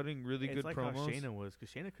months of cutting really good like promos. It's like how Shayna was,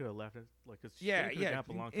 because Shayna could have left it. A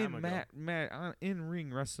long time ago. Matt, in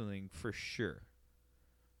ring wrestling for sure.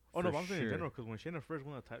 Oh, no, but I'm saying in general, because when Shayna first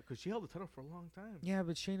won the title, because she held the title for a long time. Yeah,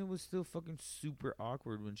 but Shayna was still fucking super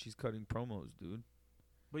awkward when she's cutting promos, dude.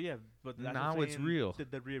 But yeah, but that's now it's real.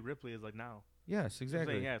 The Rhea Ripley is like now. Yes,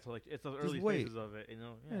 exactly. Saying, yeah, so like it's the early phases of it,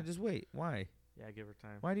 Yeah, just wait. Why? Yeah, give her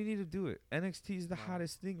time. Why do you need to do it? NXT is the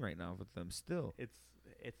hottest thing right now with them still. It's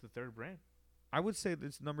the third brand. I would say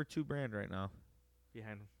it's number 2 brand right now.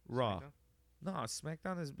 Behind Raw. SmackDown? No,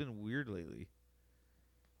 SmackDown has been weird lately.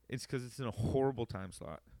 It's because it's in a horrible time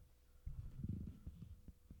slot.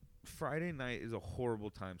 Friday night is a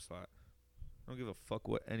horrible time slot. I don't give a fuck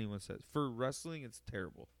what anyone says. For wrestling, it's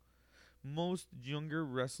terrible. Most younger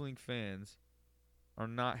wrestling fans are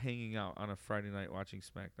not hanging out on a Friday night watching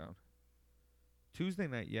SmackDown. Tuesday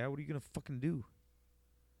night, yeah, what are you going to fucking do?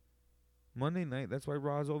 Monday night, that's why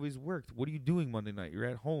Raw's always worked. What are you doing Monday night? You're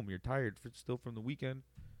at home. You're tired still from the weekend.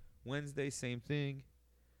 Wednesday, same thing.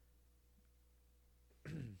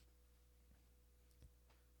 I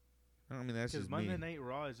mean, that's just me. Because Monday Night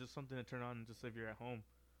Raw is just something to turn on just if you're at home.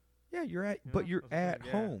 Yeah, you're at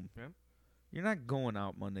home. Yeah. You're not going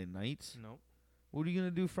out Monday nights. Nope. What are you going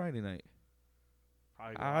to do Friday night?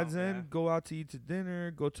 Probably go out to eat to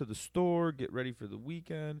dinner, go to the store, get ready for the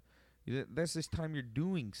weekend. That's this time you're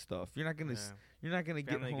doing stuff. You're not gonna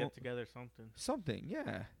get home. Get together Something,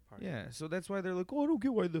 yeah. Party. Yeah. So that's why they're like, oh, I don't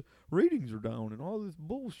get why the ratings are down and all this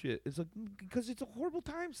bullshit. It's like, because it's a horrible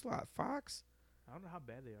time slot, Fox. I don't know how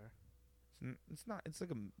bad they are. It's not. It's like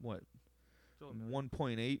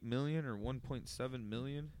 1.8 million or 1.7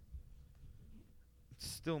 million. It's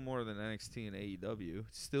still more than NXT and AEW.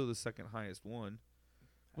 It's still the second highest one.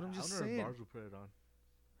 But I'm just saying. I wonder if bars will put it on.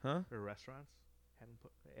 Huh? Or restaurants have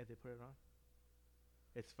they put it on?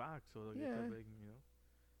 It's Fox, so they'll get big,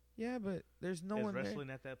 Yeah, but there's no one there. Is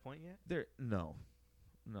wrestling at that point yet? No,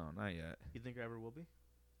 not yet. You think it ever will be?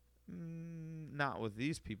 Not with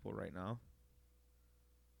these people right now.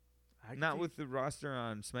 Not with the roster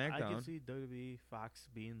on SmackDown. I can see WWE Fox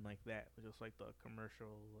being like that, just like the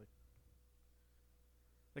commercial,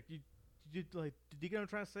 like you did you get what I'm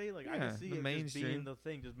trying to say? Like, I can see it just being the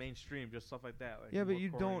thing, just mainstream, just stuff like that. Like, yeah, but you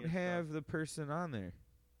don't have the person on there.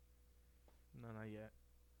 No, not yet.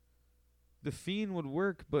 The Fiend would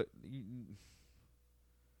work, but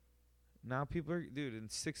now people are, dude, in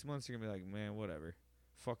 6 months you're gonna be like, man, whatever.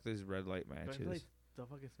 Fuck these red light matches. But I feel like the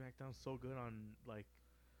fucking SmackDown's so good on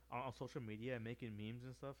social media and making memes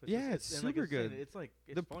and stuff. It's super good. It's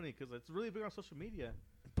funny because it's really big on social media.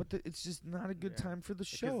 But it's just not a good time for the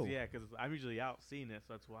show. Because I'm usually out seeing it,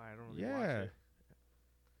 so that's why I don't really watch it.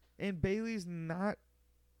 And Bayley's not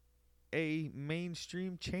a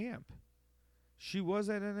mainstream champ. She was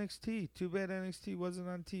at NXT. Too bad NXT wasn't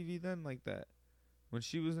on TV then like that. When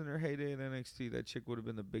she was in her heyday at NXT, that chick would have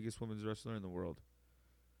been the biggest women's wrestler in the world.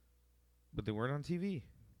 But they weren't on TV.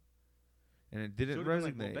 And it didn't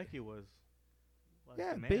resonate. Like Becky was.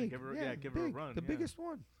 big. Give her a run. The biggest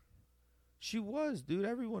one. She was, dude.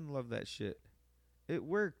 Everyone loved that shit. It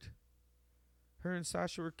worked. Her and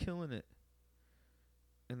Sasha were killing it.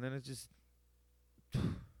 And then it just,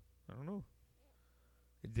 I don't know.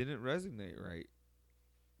 It didn't resonate right.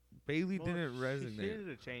 Bayley didn't resonate. She needed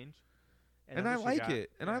a change. And I like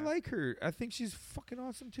it. And I like her. I think she's fucking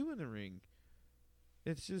awesome too in the ring.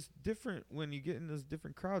 It's just different when you get in those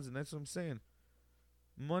different crowds, and that's what I'm saying.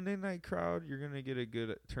 Monday night crowd, you're gonna get a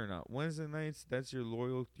good turnout. Wednesday nights, that's your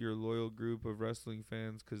loyal group of wrestling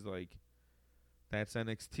fans, 'cause like that's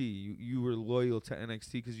NXT. You were loyal to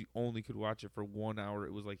NXT because you only could watch it for 1 hour.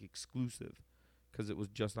 It was like exclusive, 'cause it was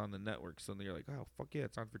just on the network. So then you're like, oh fuck yeah,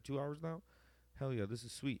 it's on for 2 hours now. Hell yeah, this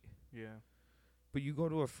is sweet. Yeah. But you go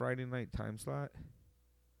to a Friday night time slot,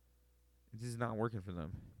 this is not working for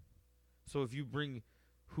them. So if you bring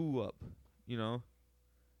who up, you know,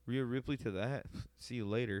 Rhea Ripley to that, see you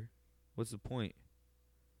later. What's the point?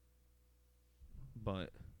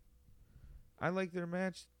 But I like their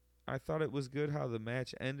match. I thought it was good how the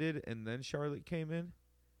match ended and then Charlotte came in.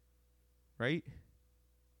 Right?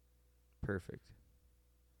 Perfect.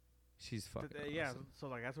 She's fucking awesome. So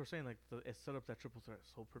like as we're saying, like it set up that triple threat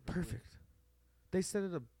so perfectly. Perfect. They set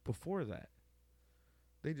it up before that.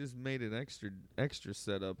 They just made an extra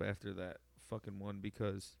setup after that fucking one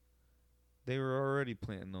because they were already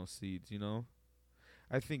planting those seeds, you know?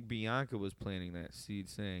 I think Bianca was planting that seed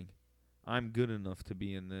saying, I'm good enough to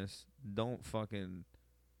be in this. Don't fucking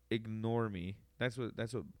ignore me. That's what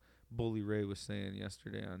Bully Ray was saying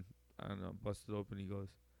yesterday on I don't know, Busted Open. He goes,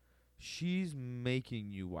 she's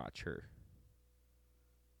making you watch her.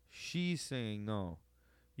 She's saying, no,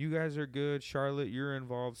 you guys are good. Charlotte, you're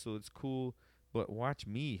involved, so it's cool. But watch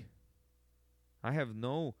me. I have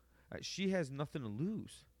she has nothing to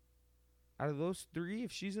lose. Out of those three,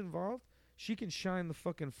 if she's involved, she can shine the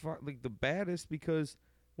fucking like the baddest because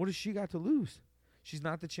what does she got to lose? She's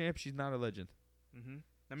not the champ. She's not a legend. Mm-hmm.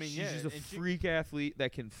 I mean, she's a freak athlete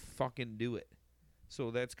that can fucking do it. So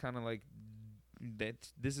that's kind of like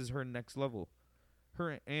this is her next level.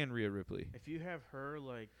 Her and Rhea Ripley. If you have her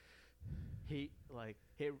hit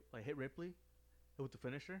Ripley with the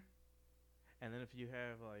finisher, and then if you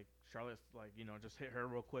have Charlotte just hit her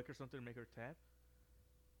real quick or something to make her tap,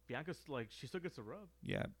 Bianca's she still gets a rub.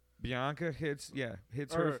 Yeah, Bianca hits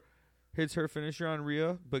her finisher on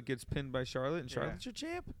Rhea, but gets pinned by Charlotte, and Charlotte's your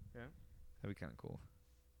champ. Yeah, that'd be kind of cool.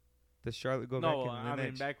 Does Charlotte go back? No, I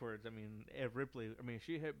mean backwards. I mean if Ripley. I mean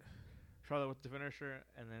she hit Charlotte with the finisher,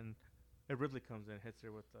 and then if Ripley comes in, hits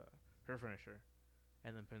her with her finisher,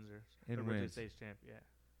 and then pins her. And Ripley stays champ. Yeah.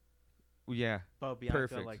 Yeah. But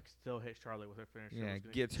Bianca still hit Charlotte with her finisher. Yeah,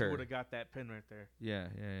 gets her. She would have got that pin right there. Yeah.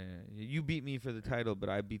 You beat me for the title, but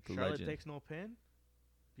I beat the Charlotte legend. Charlotte takes no pin.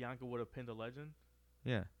 Bianca would have pinned the legend.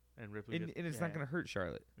 Yeah. And Ripley. And it's not going to hurt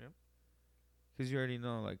Charlotte. Yep. Because you already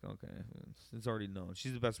know, okay, it's already known.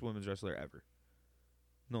 She's the best women's wrestler ever.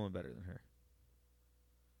 No one better than her.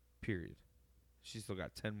 Period. She's still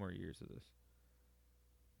got 10 more years of this.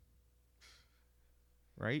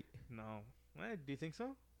 Right? No. Do you think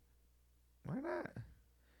so? Why not?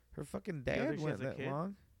 Her fucking dad went that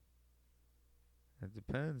long. It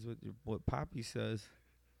depends what Poppy says.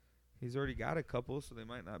 He's already got a couple, so they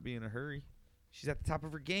might not be in a hurry. She's at the top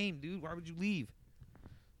of her game, dude. Why would you leave?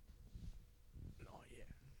 Oh yeah.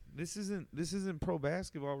 This isn't pro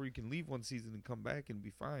basketball where you can leave one season and come back and be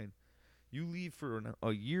fine. You leave for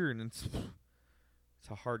a year and it's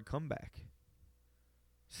a hard comeback.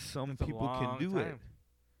 Some people can do it.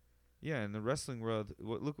 Yeah, in the wrestling world,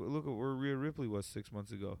 look at where Rhea Ripley was 6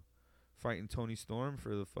 months ago, fighting Toni Storm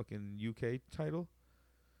for the fucking UK title.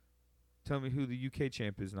 Tell me who the UK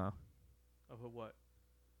champ is now. Of what?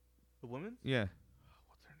 The women's? Yeah.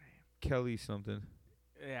 What's her name? Kelly something.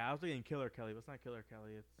 Yeah, I was thinking Killer Kelly, but it's not Killer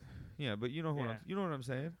Kelly. It's yeah, but you know what I'm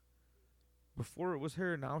saying. Before it was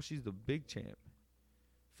her, now she's the big champ,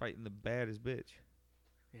 fighting the baddest bitch.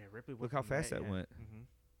 Yeah, Ripley. Look how fast that went. Mm-hmm.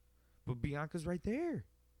 But Bianca's right there.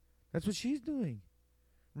 That's what she's doing.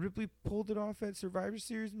 Ripley pulled it off at Survivor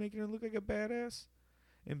Series, making her look like a badass.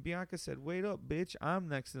 And Bianca said, wait up, bitch. I'm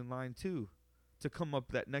next in line, too, to come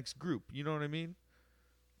up that next group. You know what I mean?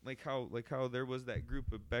 Like how there was that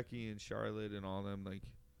group of Becky and Charlotte and all them. Like,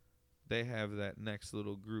 they have that next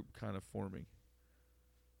little group kind of forming.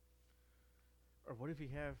 Or what if you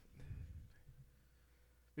have...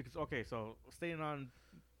 Because, okay, so staying on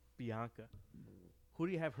Bianca... Who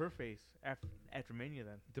do you have her face after Mania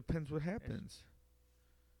then? Depends what happens.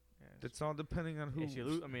 It's all depending on who.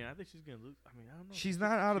 I mean, I think she's gonna lose. I mean, I don't know. She's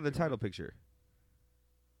not out of the title picture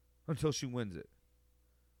until she wins it.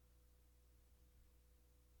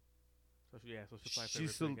 So she'll probably play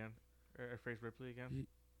Ripley again. Or face Ripley again?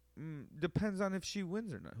 Depends on if she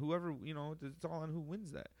wins or not. Whoever, it's all on who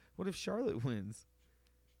wins that. What if Charlotte wins?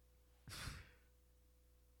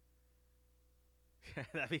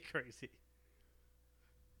 That'd be crazy.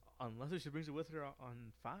 Unless she brings it with her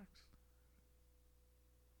on Fox.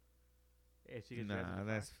 If she gets nah. You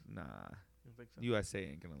don't think so? USA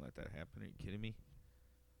ain't gonna let that happen. Are you kidding me?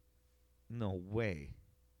 No way.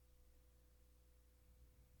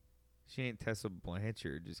 She ain't Tessa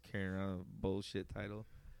Blanchard just carrying around a bullshit title.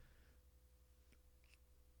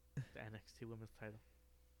 The NXT Women's title.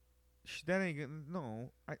 That ain't gonna.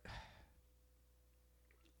 No,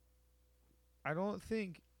 I don't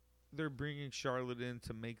think they're bringing Charlotte in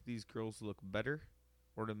to make these girls look better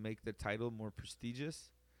or to make the title more prestigious.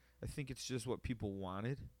 I think it's just what people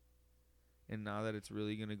wanted. And now that it's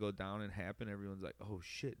really going to go down and happen, everyone's like, oh,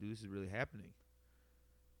 shit, dude, this is really happening.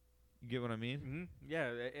 You get what I mean? Mm-hmm.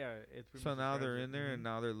 Yeah. So now they're in there, and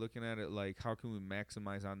now they're looking at it like, how can we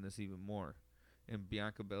maximize on this even more? And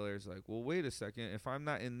Bianca Belair's like, well, wait a second. If I'm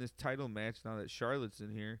not in this title match now that Charlotte's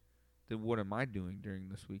in here, then what am I doing during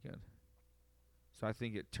this weekend? So I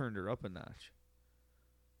think it turned her up a notch.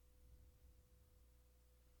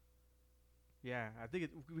 Yeah, I think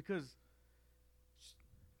it because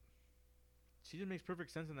she just makes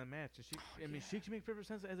perfect sense in that match. And she can make perfect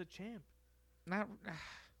sense as a champ. Not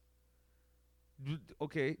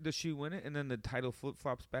okay. Does she win it and then the title flip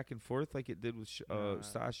flops back and forth like it did with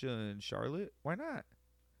Sasha and Charlotte? Why not?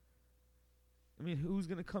 I mean, who's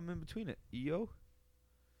gonna come in between it? Io?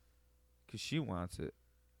 Because she wants it.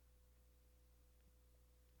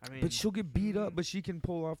 I mean, but she'll get beat up, but she can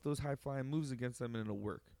pull off those high-flying moves against them, and it'll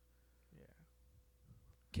work. Yeah.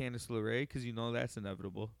 Candice LeRae, because that's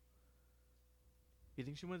inevitable. You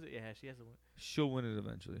think she wins it? Yeah, she has to win. She'll win it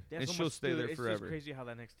eventually, and she'll stay there forever. It's just crazy how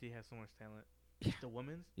that NXT has so much talent. Yeah. The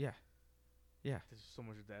women's? Yeah. Yeah. There's so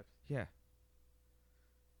much depth. Yeah.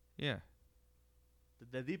 Yeah.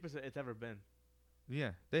 The deepest it's ever been.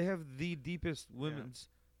 Yeah. They have the deepest women's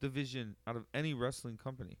division out of any wrestling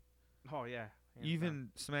company. Oh, yeah.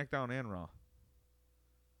 Even SmackDown and Raw.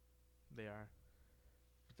 They are.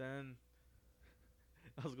 But then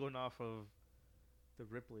I was going off of the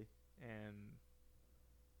Ripley and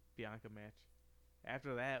Bianca match.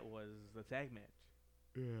 After that was the tag match.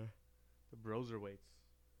 Yeah. The Broserweights.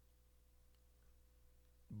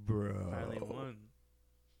 Bro. Finally won.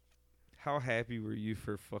 How happy were you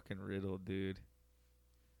for fucking Riddle, dude?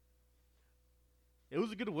 It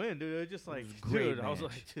was a good win, dude. It was just like, dude, I was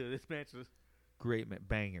like, dude, this match was great,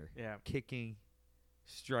 banger. Yeah. Kicking,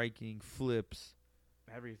 striking, flips.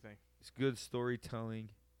 Everything. It's good storytelling.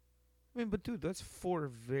 I mean, but dude, that's 4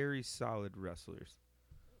 very solid wrestlers.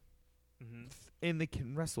 Mm-hmm. And they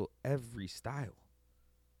can wrestle every style.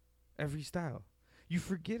 Every style. You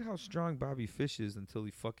forget how strong Bobby Fish is until he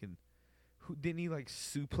fucking... didn't he, like,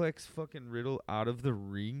 suplex fucking Riddle out of the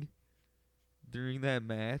ring during that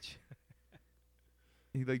match?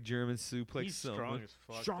 He, like, German suplex. He's strong as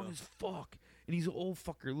fuck. Strong as fuck. And he's an old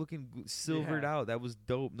fucker looking silvered out. That was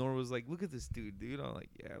dope. Nora was like, look at this dude. I'm like,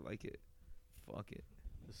 yeah, I like it. Fuck it.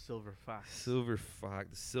 The silver fox. Silver fox.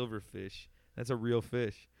 The silver fish. That's a real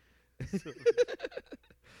fish.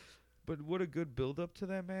 But what a good build up to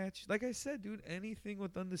that match. Like I said, dude, anything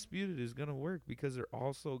with Undisputed is going to work because they're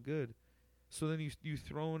all so good. So then you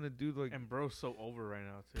throw in a dude like... And Bro's so over right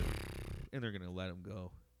now, too. And they're going to let him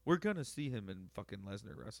go. We're going to see him and fucking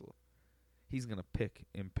Lesnar wrestle. He's going to pick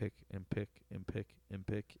and pick and pick and pick and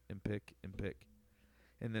pick and pick and pick.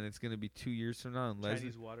 And then it's going to be 2 years from now. And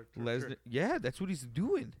Chinese water Lesnar, yeah, that's what he's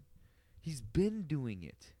doing. He's been doing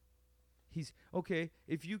it. He's, okay,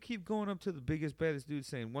 if you keep going up to the biggest, baddest dude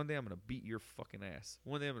saying, one day I'm going to beat your fucking ass.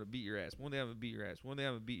 One day I'm going to beat your ass. One day I'm going to beat your ass. One day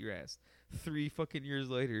I'm going to beat your ass. 3 fucking years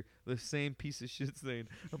later, the same piece of shit saying,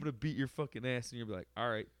 I'm going to beat your fucking ass. And you're like, all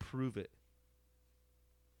right, prove it.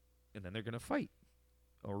 And then they're going to fight.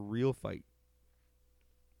 A real fight.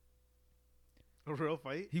 A real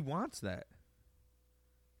fight? He wants that.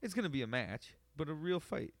 It's going to be a match, but a real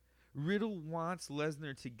fight. Riddle wants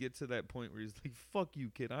Lesnar to get to that point where he's like, fuck you,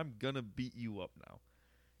 kid. I'm going to beat you up now.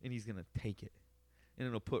 And he's going to take it. And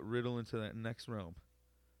it'll put Riddle into that next realm.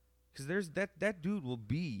 Because there's that dude will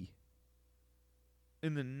be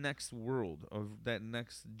in the next world of that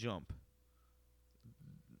next jump.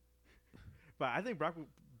 But I think Brock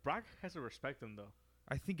has to respect him, though.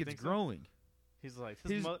 I think it's growing. So? He's like,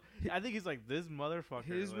 I think he's like, this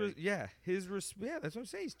motherfucker. Yeah, that's what I'm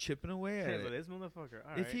saying. He's chipping away at it. This motherfucker.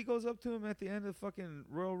 All if he goes up to him at the end of fucking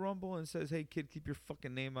Royal Rumble and says, hey, kid, keep your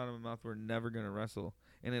fucking name out of my mouth. We're never going to wrestle.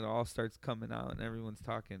 And it all starts coming out and everyone's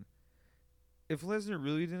talking. If Lesnar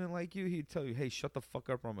really didn't like you, he'd tell you, hey, shut the fuck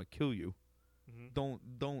up or I'm going to kill you. Don't.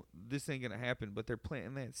 This ain't gonna happen. But they're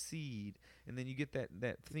planting that seed, and then you get that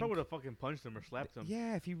thing. Probably would have fucking punched him or slapped him.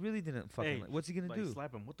 Yeah, if he really didn't fucking, what's he gonna do?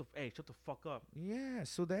 Slap him. Hey, shut the fuck up. Yeah,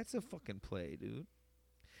 so that's a fucking play, dude.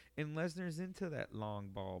 And Lesnar's into that long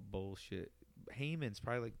ball bullshit. Heyman's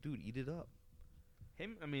probably like, dude, eat it up.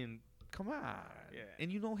 I mean, come on. Yeah.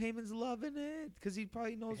 And you know Heyman's loving it because he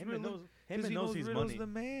probably knows Heyman knows he's Riddle's money. The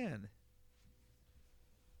man.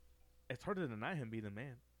 It's hard to deny him being the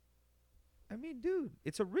man. I mean, dude,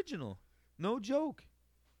 it's original. No joke.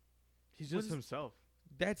 He's just himself.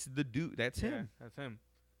 That's the dude. That's him. That's him.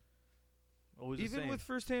 Always even with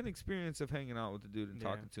firsthand experience of hanging out with the dude and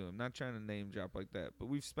talking to him. Not trying to name drop like that, but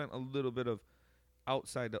we've spent a little bit of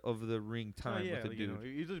outside of the ring time with the dude. You know,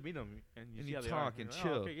 you just meet him and you talk and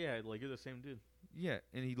chill. Oh, okay, yeah, like you're the same dude. Yeah,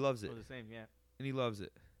 and he loves it. We're the same, yeah. And he loves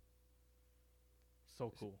it.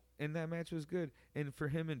 So cool. And that match was good. And for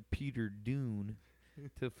him and Peter Dune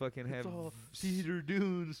to fucking have Peter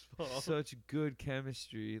Dune's fault. Such good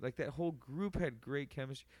chemistry. Like that whole group had great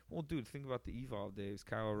chemistry. Well, dude, think about the Evolve days.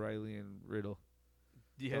 Kyle O'Reilly and Riddle.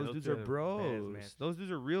 Yeah, those dudes are bros. Those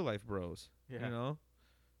dudes are real life bros. Yeah. You know?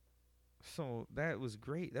 So that was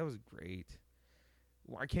great. That was great.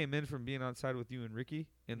 Well, I came in from being outside with you and Ricky,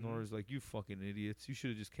 and Laura's like, "You fucking idiots! You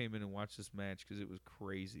should have just came in and watched this match because it was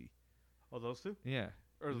crazy." Oh, those two? Yeah.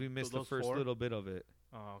 Or we missed the first little bit of it.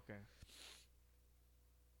 Oh, okay.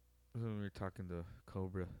 When we were talking to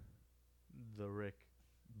Cobra. The Rick.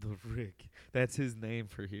 That's his name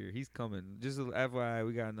for here. He's coming. Just FYI,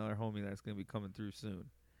 we got another homie that's going to be coming through soon.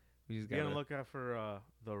 We just gotta look out for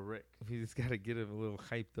the Rick. We just got to get him a little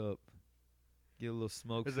hyped up. Get a little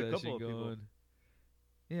smoke session a couple of going. People.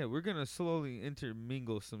 Yeah, we're going to slowly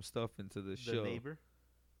intermingle some stuff into the show. The neighbor?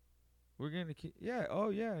 We're going to keep... Yeah, oh,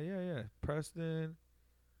 yeah. Preston.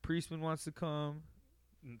 Priestman wants to come.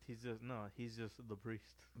 He's just the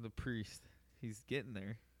priest. The priest. He's getting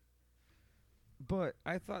there. But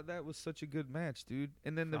I thought that was such a good match, dude.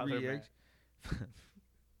 And then the reaction...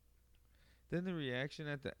 Then the reaction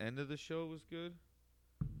at the end of the show was good.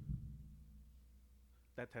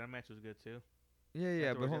 That title match was good, too.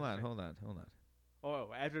 Yeah, but hold on. Oh,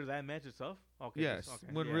 after that match itself? Okay. Yes.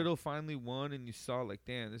 When Riddle finally won and you saw, like,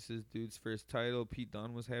 damn, this is dude's first title. Pete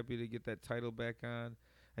Dunne was happy to get that title back on.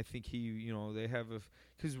 I think they have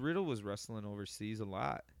because Riddle was wrestling overseas a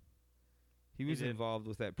lot. He was involved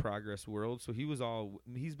with that Progress World, so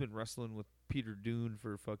he's been wrestling with Peter Dune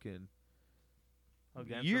for fucking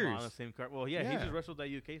years. On the same card. Well, yeah, he just wrestled that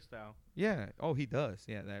UK style. Yeah. Oh, he does.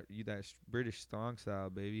 Yeah, that British strong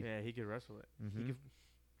style, baby. Yeah, he could wrestle it. Mm-hmm.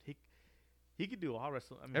 He could do all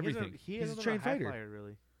wrestling. I mean, everything. He's a trained fighter, flyer,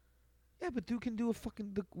 really. Yeah, but dude can do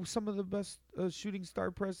some of the best shooting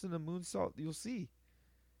star press and a moonsault you'll see.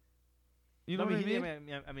 You know what I mean?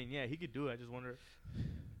 I mean, yeah, he could do it. I just wonder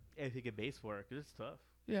if he could base for it, because it's tough.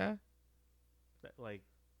 Yeah. Like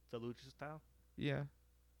the lucha style? Yeah.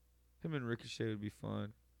 Him and Ricochet would be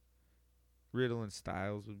fun. Riddle and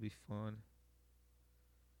Styles would be fun.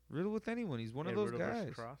 Riddle with anyone. He's one of those Riddle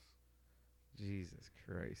guys. Cross. Jesus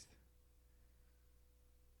Christ.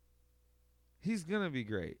 He's going to be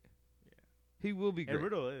great. Yeah. He will be great. And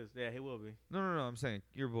Riddle is. Yeah, he will be. No. I'm saying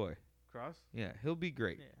your boy. Cross? Yeah, he'll be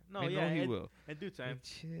great. Yeah. No, he will. In due time.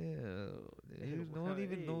 Chill, dude. No one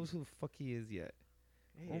even knows who the fuck he is yet.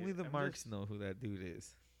 Only the marks know who that dude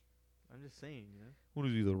is. I'm just saying, you know. What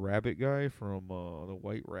is he, the rabbit guy from the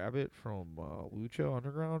White Rabbit from Lucha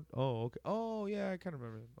Underground? Oh, okay. Oh, yeah, I kind of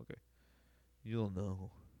remember him. Okay. You'll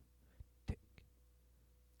know. Tick.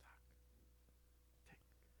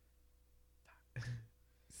 Tock.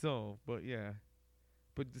 So, but yeah.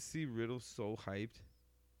 But to see Riddle so hyped.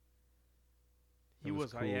 He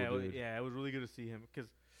was cool, yeah, it was really good to see him because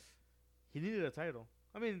he needed a title.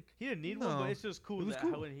 I mean, he didn't need one, but it's just cool. It was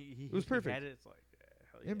cool. How when he it was perfect. Had it, it's like,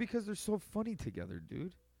 hell yeah. And because they're so funny together,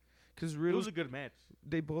 dude. Because Riddle, it was a good match.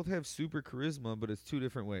 They both have super charisma, but it's two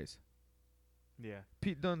different ways. Yeah.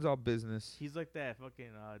 Pete Dunne's all business. He's like that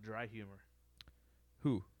fucking dry humor.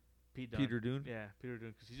 Who? Pete Dunne. Peter Dune? Yeah, Peter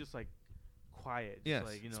Dune. Because he's just like quiet. Yes,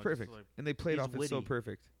 like, it's perfect. Like, and they played off it so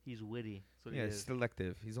perfect. He's witty. Yeah,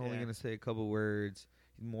 selective. He's only going to say a couple words.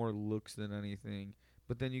 He's more looks than anything.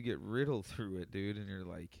 But then you get Riddle through it, dude, and you're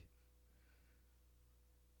like...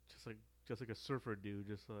 Just like a surfer dude.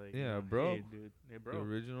 Just like... Yeah, bro. Hey, dude. Hey, bro. The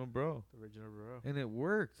original bro. And it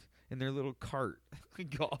worked. And their little cart.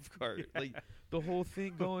 Golf cart. Yeah. Like, the whole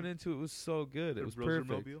thing going into it was so good. It was perfect.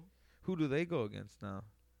 Mobile. Who do they go against now?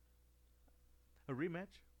 A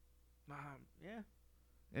rematch? Yeah.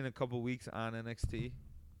 In a couple weeks on NXT?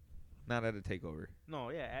 Not at a takeover. No,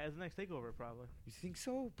 yeah, as the next takeover probably. You think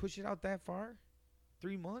so? Push it out that far?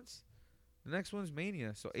 3 months? The next one's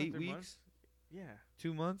Mania, so 8 weeks. Yeah.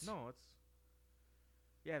 2 months? No, it's.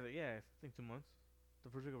 Yeah, I think 2 months. The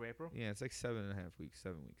first week of April. Yeah, it's like 7.5 weeks,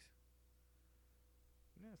 7 weeks.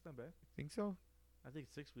 Yeah, it's not bad. Think so? I think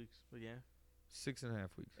 6 weeks, but yeah.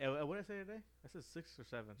 6.5 weeks. What did I say today? I said 6 or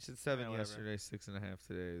 7. You said 7 yesterday, 6.5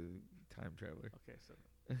 today. Time traveler. Okay,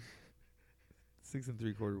 7. 6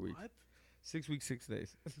 3/4 weeks. What? 6 weeks, 6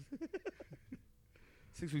 days.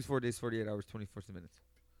 6 weeks, 4 days, 48 hours, 24 minutes.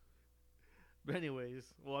 But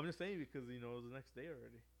anyways, well, I'm just saying because it was the next day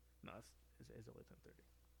already. No, it's only 10:30.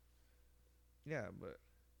 Yeah, but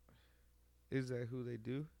is that who they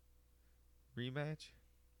do? Rematch?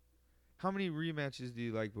 How many rematches do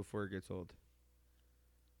you like before it gets old?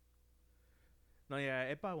 No, yeah,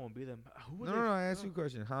 it probably won't be them. No, I asked you a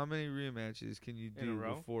question. How many rematches can you do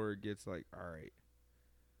before it gets like, all right?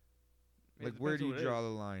 Like, where do you draw the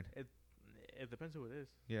line? It depends who it is.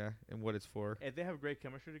 Yeah, and what it's for. If they have great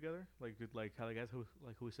chemistry together, like how the guys who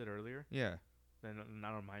we said earlier. Yeah. Then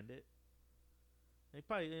I don't mind it. They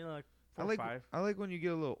probably like 4 or 5. I like when you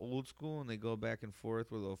get a little old school and they go back and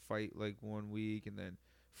forth where they'll fight like 1 week and then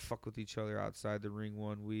fuck with each other outside the ring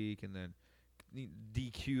 1 week and then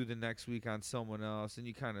DQ the next week on someone else, and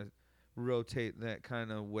you kind of rotate that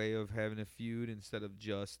kind of way of having a feud instead of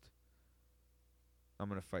just I'm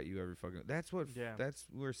gonna fight you every fucking. That's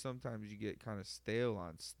where sometimes you get kind of stale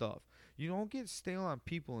on stuff. You don't get stale on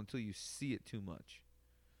people until you see it too much.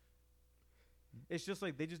 It's just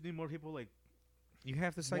like they just need more people. Like you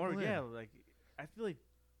have to cycle in. Yeah, like I feel like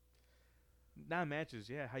not matches.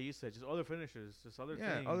 Yeah, how you said, just other finishes, just other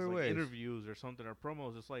things, other like ways. Interviews or something or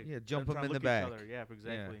promos. Just like jump them in the back. Yeah,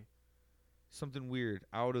 exactly. Yeah. Something weird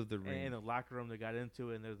out of the ring. And in the locker room, they got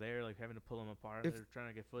into it, and they're there, like having to pull them apart. They're trying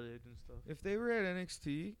to get footage and stuff. If they were at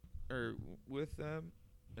NXT or with them,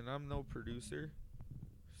 and I'm no producer,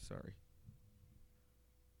 sorry.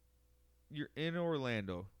 You're in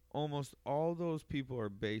Orlando. Almost all those people are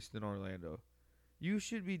based in Orlando. You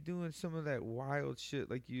should be doing some of that wild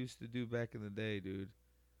shit like you used to do back in the day, dude.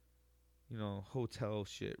 You know, hotel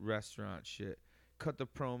shit, restaurant shit. Cut the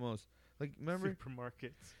promos. Like, remember?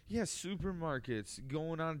 Supermarkets. Yeah, supermarkets.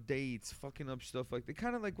 Going on dates. Fucking up stuff like that.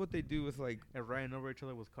 Kind of like what they do with, like... And riding over each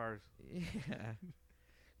other with cars. Yeah.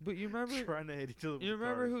 But you remember... Trying to hit each other with You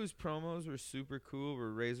remember cars. whose promos were super cool?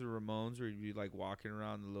 Were Razor Ramon's, where you'd be, like, walking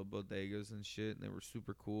around the little bodegas and shit, and they were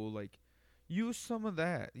super cool. Like, use some of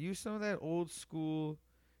that. Use some of that old school...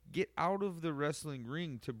 Get out of the wrestling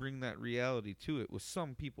ring to bring that reality to it with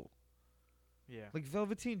some people. Yeah. Like,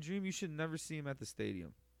 Velveteen Dream, you should never see him at the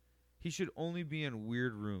stadium. He should only be in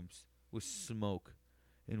weird rooms with smoke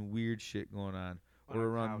and weird shit going on or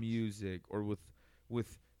around music, or with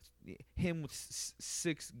him with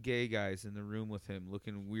 6 gay guys in the room with him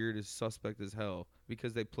looking weird as suspect as hell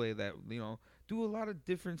because they play that, do a lot of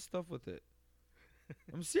different stuff with it.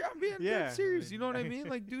 I'm being dead serious. You know what I mean?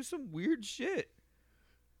 Like, do some weird shit.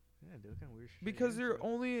 Yeah, do kind of weird shit. Because they're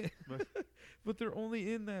only, but they're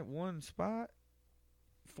only in that one spot.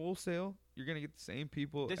 Full Sail, you're gonna get the same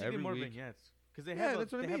people every week. They should get more vignettes because they have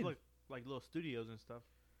that's what I mean. Have like little studios and stuff.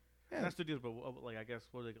 Yeah. Not studios, but like I guess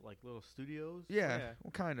what are they, like little studios. Yeah,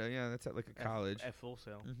 well, kind of. Yeah, that's at like a college. At Full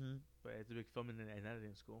Sail, but it's a big filming and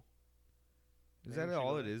editing school. Is that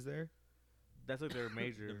all it is there? That's like their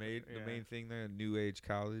major. The main thing there, a new age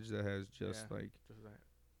college that has just that.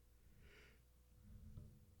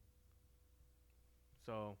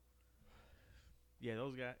 So, yeah,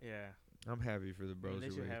 those guys. Yeah. I'm happy for the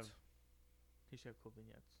Broserweights. He should have cool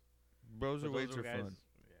vignettes. Broserweights are fun.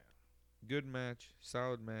 Yeah. Good match,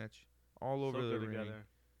 solid match, all over the ring. Together.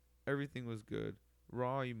 Everything was good.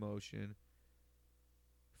 Raw emotion.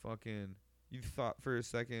 Fucking, you thought for a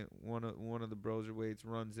second one of the Broserweights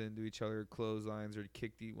runs into each other, clotheslines or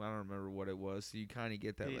kick I don't remember what it was. So you kind of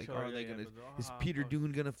get that are they gonna? Is Peter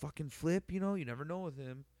Dunne gonna fucking flip? You never know with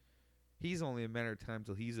him. He's only a matter of time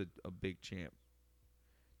till he's a big champ.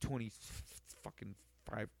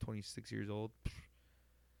 26 years old.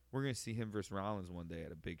 We're going to see him versus Rollins one day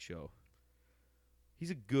at a big show. He's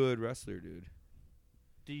a good wrestler, dude.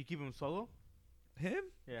 Do you keep him solo? Him?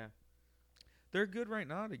 Yeah. They're good right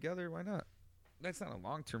now together. Why not? That's not a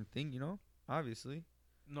long-term thing, obviously.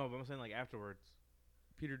 No, but I'm saying like afterwards.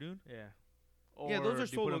 Peter Dunne? Yeah. Yeah, those are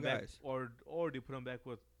solo guys. Or do you put him back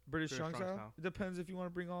with British Strong Style? It depends if you want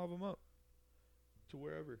to bring all of them up to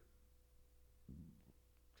wherever.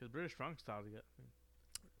 Because British Strong Style together.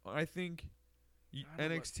 I think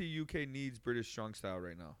NXT UK needs British Strong Style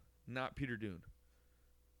right now, not Peter Dunne.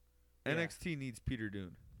 Yeah. NXT needs Peter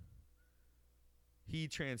Dunne. He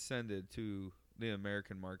transcended to the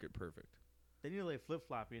American market perfect. They need to like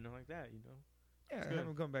flip-flop, like that, Yeah, have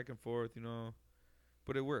him come back and forth,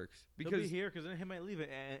 but it works. He'll be here because then he might leave it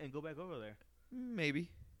and go back over there. Maybe.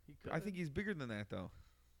 I think he's bigger than that, though.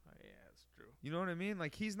 Yeah, that's true. You know what I mean?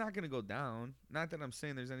 Like, he's not going to go down. Not that I'm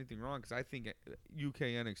saying there's anything wrong, because I think UK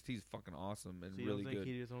NXT is fucking awesome and really good. So you don't think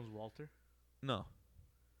he just owns Walter? No.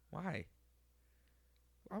 Why?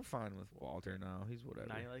 I'm fine with Walter now. He's whatever.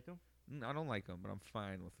 Now you like him? I don't like him, but I'm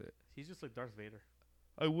fine with it. He's just like Darth Vader.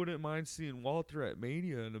 I wouldn't mind seeing Walter at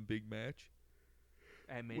Mania in a big match.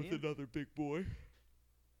 At Mania? With another big boy.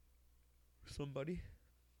 Somebody.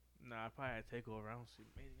 Nah, probably at TakeOver. I don't see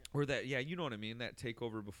Mania. Or that, yeah, you know what I mean. That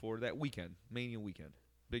TakeOver before that weekend, Mania weekend,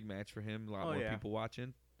 big match for him. A lot more people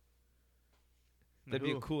watching. That'd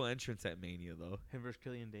be a cool entrance at Mania, though. Him versus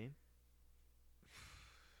Killian Dane.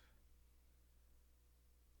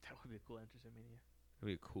 That would be a cool entrance at Mania.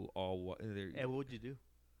 That'd be a cool all. And what would you do?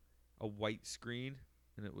 A white screen,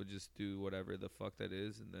 and it would just do whatever the fuck that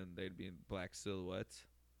is, and then they'd be in black silhouettes.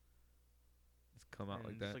 Come out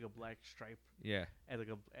like that. Just like a black stripe. Yeah. As like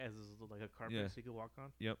a carpet so you could walk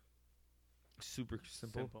on. Yep. Super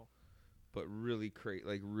simple. But really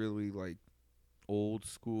really old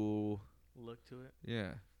school look to it.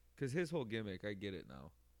 Yeah. Because his whole gimmick, I get it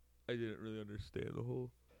now. I didn't really understand the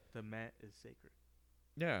whole. The mat is sacred.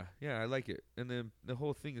 Yeah, I like it. And then the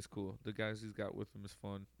whole thing is cool. The guys he's got with him is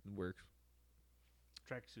fun and works.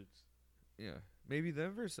 Tracksuits. Yeah. Maybe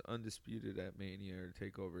them versus Undisputed at Mania or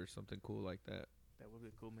TakeOver or something cool like that. That would be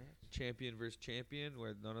a cool match. Champion versus champion,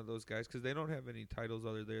 where none of those guys, because they don't have any titles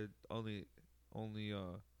other than only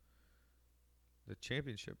the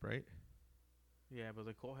championship, right? Yeah, but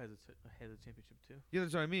the Cole has a championship too. Yeah,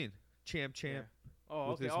 that's what I mean. Champ. Yeah.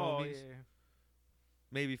 Oh, with okay. His homies. Yeah.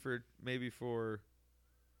 Maybe for,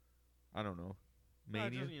 I don't know,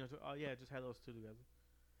 Mania. Just have those two together.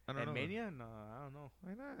 I don't know. Mania? No, I don't know.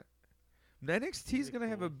 Why not? NXT's going to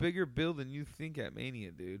have a bigger bill than you think at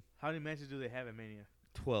Mania, dude. How many matches do they have at Mania?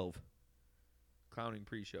 12. Counting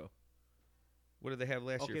pre-show. What did they have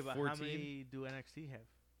last year? 14? Okay, but how many do NXT have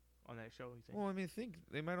on that show? You think? Well, I mean, think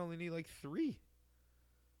they might only need 3.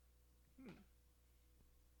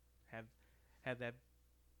 Have that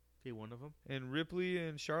be one of them? And Ripley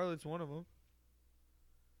and Charlotte's one of them.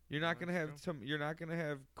 You're not gonna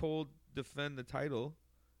have Cole defend the title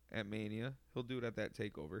at Mania. He'll do it at that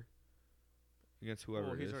TakeOver. Against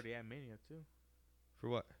whoever he's already at Mania, too. For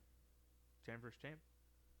what? Champ versus champ.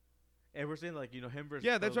 And we're saying, him versus...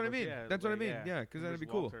 Yeah, that's what I mean. That's what I mean. Yeah, because that'd be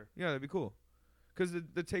cool. Walter. Yeah, that'd be cool. Because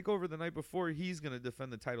the TakeOver the night before, he's going to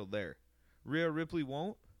defend the title there. Rhea Ripley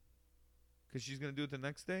won't. Because she's going to do it the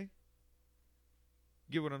next day.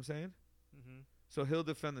 Get what I'm saying? Mm-hmm. So he'll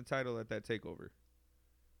defend the title at that TakeOver.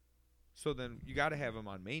 So then you got to have him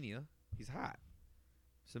on Mania. He's hot.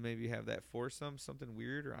 So maybe you have that foursome, something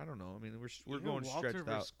weird, or I don't know. I mean, we're going Walter stretched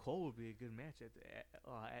versus out. Cole would be a good match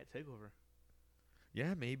at TakeOver.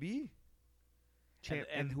 Yeah, maybe. Champ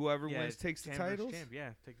and whoever wins takes the titles. Champ,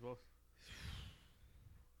 takes both.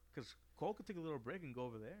 Because Cole could take a little break and go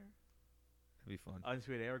over there. That'd be fun.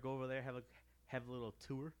 Undisputed Era, go over there, have a little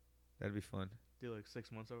tour. That'd be fun. Do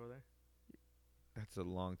 6 months over there. That's a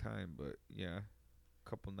long time, but yeah,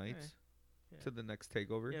 couple nights. To the next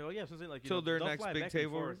TakeOver. Yeah, well, yeah, something till their next big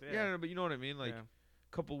TakeOver. Yeah, but you know what I mean.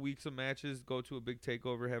 Couple weeks of matches, go to a big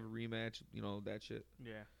TakeOver, have a rematch. You know that shit.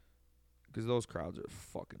 Yeah. Because those crowds are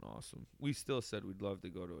fucking awesome. We still said we'd love to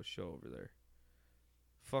go to a show over there.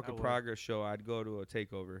 Fuck a Progress show. I'd go to a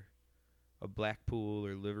TakeOver, a Blackpool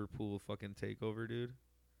or Liverpool fucking TakeOver, dude,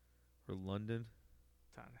 or London.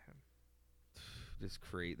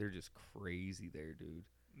 They're just crazy there, dude.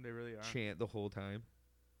 They really are. Chant the whole time.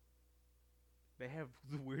 They have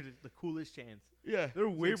the coolest chants. Yeah, they're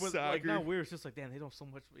weird, but not weird. It's just damn, they don't so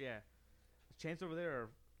much. Yeah, the chants over there are,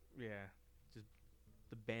 just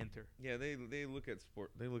the banter. Yeah, they look at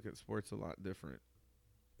sport. They look at sports a lot different.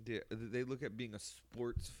 They look at being a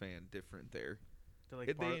sports fan different there.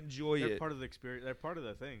 They enjoy it. They're part of the experience. They're part of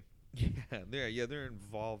the thing. Yeah, they're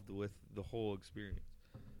involved with the whole experience.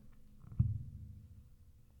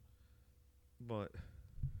 But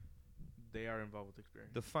they are involved with the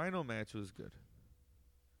experience. The final match was good.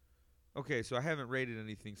 Okay, so I haven't rated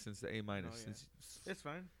anything since the A-. Since it's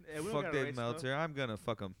fine. Fuck Dave Meltzer. I'm going to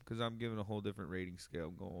fuck him because I'm giving a whole different rating scale.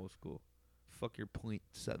 I'm going old school. Fuck your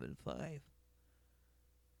 0.75.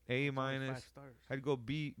 A-. I'd go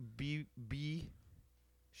B.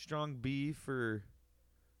 Strong B for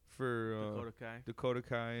Dakota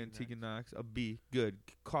Kai and Tegan Knox. A B. Good.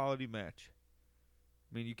 Quality match.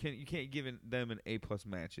 I mean, you can't give them an A+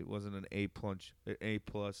 match. It wasn't an A+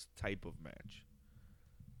 type of match.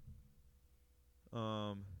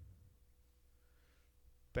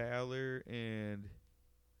 Balor and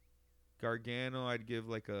Gargano, I'd give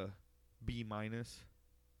a B-. It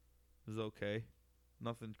was okay.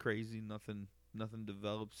 Nothing crazy, nothing Nothing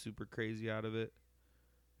developed super crazy out of it.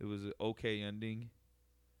 It was an okay ending.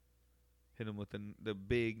 Hit him with the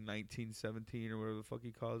big 1917 or whatever the fuck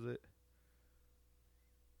he calls it.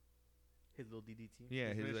 His little DDT.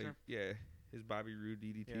 Yeah, his Bobby Roode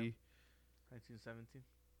DDT. Yeah. 1917.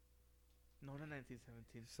 No, not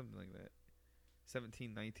 1917. Something like that.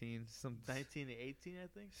 1719. 1918, I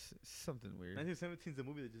think. Something weird. 1917 is a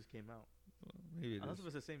movie that just came out. Well, maybe it Unless is. it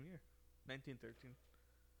was the same year. 1913.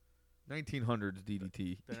 1900s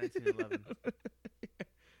DDT. The 1911.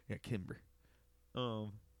 Yeah, Kimber.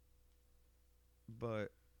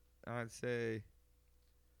 But I'd say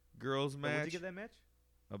girls match. Would you give that match?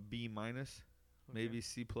 A B minus, Okay. maybe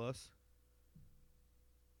C plus.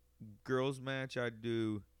 Girls match, I'd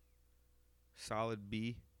do solid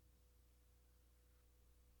B.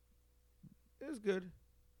 It was good.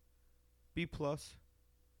 B plus.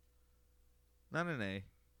 Not an A.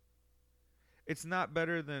 It's not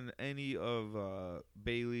better than any of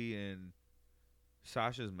Bailey and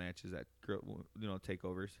Sasha's matches at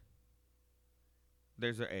takeovers.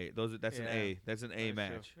 There's an A. That's an A. That's an A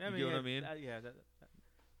match. You get what I mean?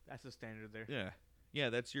 That's the standard there. Yeah.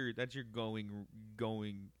 That's your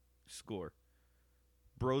going score.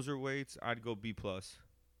 Broserweights, I'd go B plus,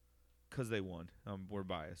 cause they won. We're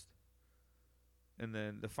biased. And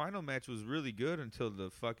then the final match was really good until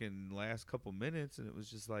the fucking last couple minutes, and it was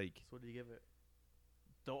just like. So what do you give it?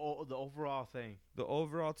 The overall thing. The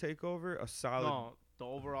overall takeover, a solid. No, the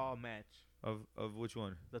overall match. Of which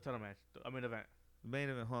one? The title match. Event. The main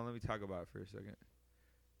event. Hold on, let me talk about it for a second.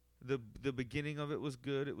 The beginning of it was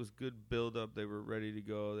good. It was good build up. They were ready to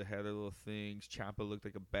go. They had their little things. Ciampa looked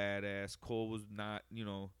like a badass. Cole was not.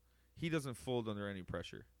 He doesn't fold under any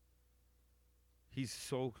pressure. He's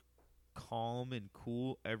so calm and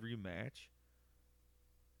cool every match.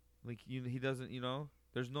 Like he doesn't.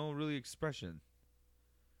 There's no really expression.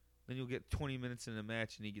 Then you'll get 20 minutes in a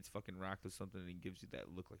match and he gets fucking rocked with something and he gives you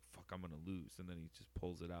that look like, fuck, I'm going to lose. And then he just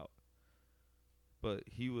pulls it out. But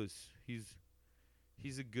he's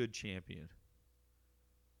a good champion.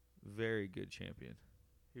 Very good champion.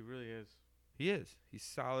 He really is. He is. He's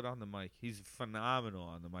solid on the mic. He's phenomenal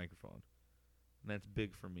on the microphone. And that's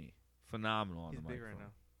big for me. Phenomenal on the microphone. He's big right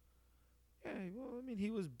now. Yeah, well, I mean,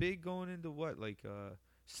 he was big going into what? Like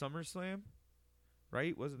SummerSlam?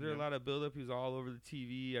 Right? Wasn't there a lot of build-up? He was all over the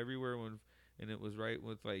TV everywhere and it was right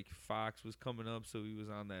with like Fox was coming up, so he was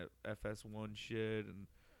on that FS1 shit and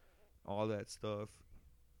all that stuff.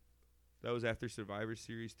 That was after Survivor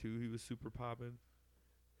Series 2. He was super popping.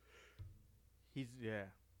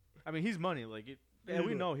 I mean, he's money.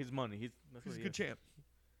 We know he's money. He's a good champ.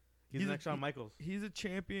 He's the next Shawn Michaels. He's a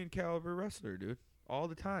champion caliber wrestler, dude. All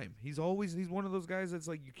the time. He's one of those guys that's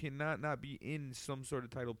like you cannot not be in some sort of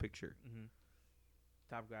title picture. Mm-hmm.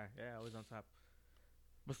 Top guy. Yeah, always on top.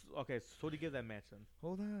 But, okay, so what do you give that match then?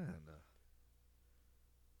 Hold on.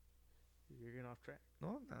 You're getting off track.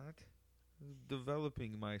 No, I'm not. I'm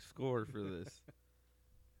developing my score for this.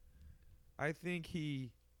 I think the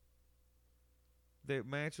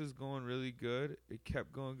match was going really good. It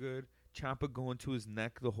kept going good. Ciampa going to his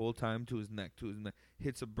neck the whole time, to his neck.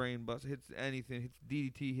 Hits a brain bust, hits anything, hits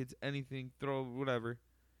DDT, hits anything, throw whatever.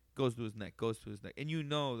 Goes to his neck.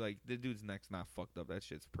 And like, the dude's neck's not fucked up. That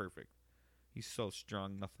shit's perfect. He's so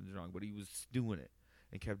strong, nothing's wrong. But he was doing it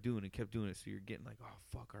and kept doing it. So you're getting like, oh,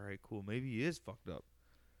 fuck, all right, cool. Maybe he is fucked up.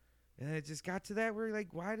 And it just got to that where you're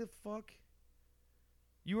like, why the fuck?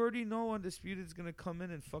 You already know Undisputed's going to come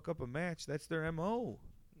in and fuck up a match. That's their MO.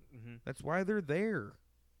 Mm-hmm. That's why they're there.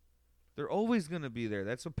 They're always going to be there.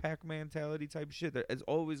 That's a pack mentality type shit. It's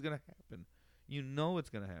always going to happen. You know it's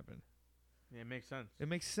going to happen. Yeah, it makes sense. It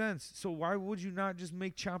makes sense. So why would you not just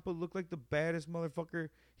make Ciampa look like the baddest motherfucker?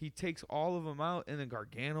 He takes all of them out, and then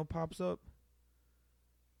Gargano pops up.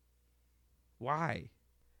 Why?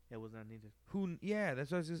 It was not needed. Yeah,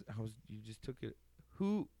 that's what you just took it.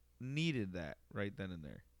 Who needed that right then and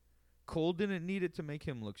there? Cole didn't need it to make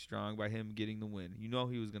him look strong by him getting the win. You know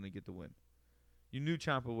he was going to get the win. You knew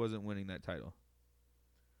Ciampa wasn't winning that title.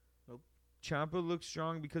 Nope. Ciampa looked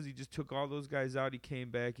strong because he just took all those guys out. He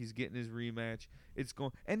came back. He's getting his rematch. It's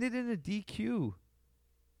going ended in a DQ.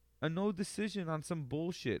 A no decision on some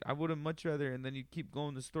bullshit. I would have much rather, and then you keep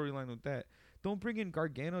going the storyline with that. Don't bring in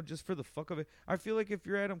Gargano just for the fuck of it. I feel like if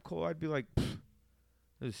you're Adam Cole, I'd be like,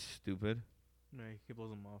 this is stupid. No, he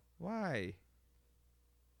blows him off. Why?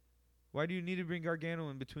 Why do you need to bring Gargano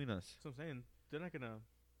in between us? That's what I'm saying. They're not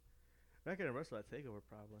gonna wrestle at TakeOver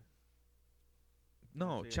probably.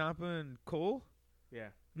 No, Ciampa and Cole? Yeah.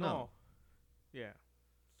 No. Yeah.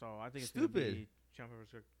 So I think it's stupid. Gonna be Ciampa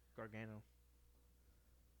versus Gargano.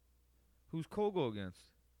 Who's Cole go against?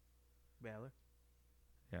 Balor.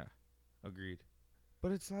 Yeah. Agreed.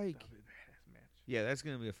 But it's like, that'll be a badass match. Yeah, that's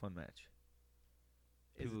gonna be a fun match.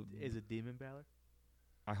 Is it Demon Balor?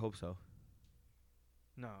 I hope so.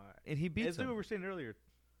 No, and he beats him. As we were saying earlier,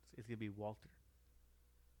 it's gonna be Walter.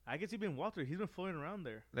 I guess he's been Walter. He's been floating around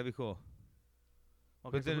there. That'd be cool.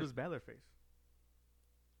 Okay, but so who does Balor face?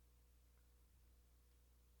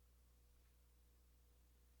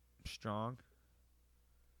 Strong.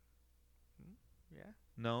 Yeah.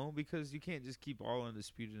 No, because you can't just keep all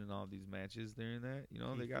undisputed in all these matches during that. You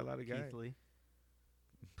know, they got a lot of guys. Keith Lee.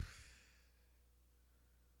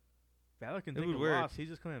 Balor can take a loss. He's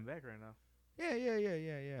just coming back right now.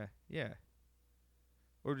 Yeah.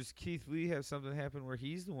 Or does Keith Lee have something happen where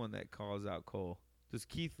he's the one that calls out Cole? Does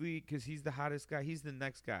Keith Lee, because he's the hottest guy, he's the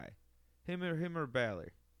next guy. Him or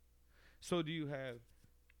Balor. So do you have,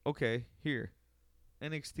 okay, here.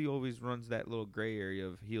 NXT always runs that little gray area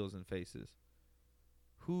of heels and faces.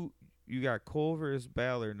 Who, you got Cole versus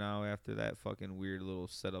Balor now after that fucking weird little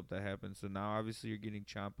setup that happened. So now obviously you're getting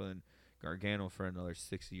Ciampa and Gargano for another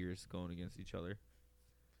 6 years going against each other.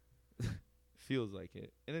 Feels like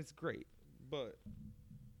it. And it's great. But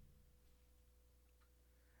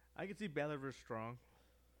I could see Balor versus Strong.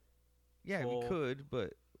 Yeah, Cole, we could,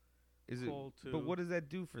 but is Cole it? But what does that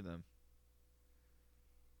do for them?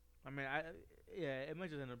 I mean, it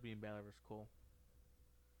might just end up being Balor versus Cole.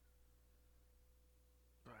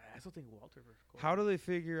 But I still think Walter versus Cole. How do they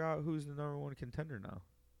figure out who's the number one contender now?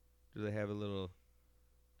 Do they have a little?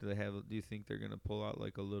 Do you think they're gonna pull out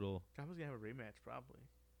like a little? Ciampa's gonna have a rematch probably.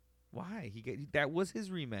 Why? That was his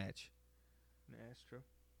rematch. Yeah, that's true.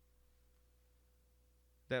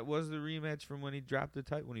 That was the rematch from when he dropped the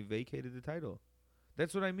title, when he vacated the title.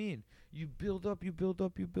 That's what I mean. You build up,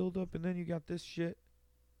 and then you got this shit.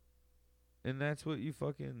 And that's what you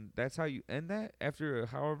that's how you end that after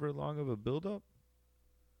however long of a build up.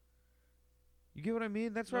 You get what I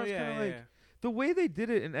mean? That's why I was kind of like, the way they did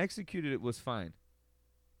it and executed it was fine.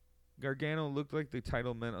 Gargano looked like the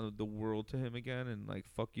title meant the world to him again, and like,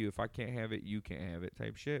 fuck you, if I can't have it, you can't have it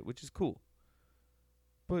type shit, which is cool.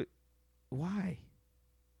 But why?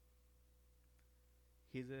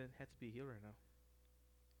 He has to be a heel right now.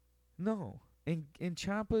 No. And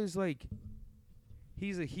Ciampa is like,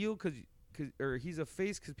 he's a heel or he's a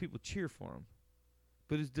face because people cheer for him.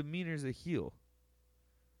 But his demeanor's a heel.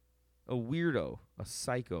 A weirdo. A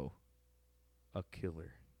psycho. A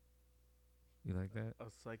killer. You like that? A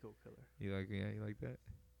psycho killer. You like that?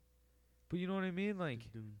 But you know what I mean? Like,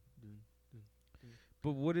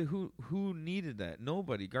 but who needed that?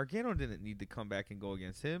 Nobody. Gargano didn't need to come back and go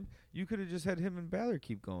against him. You could have just had him and Balor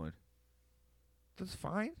keep going. That's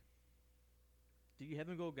fine. Do you have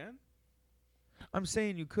them go again? I'm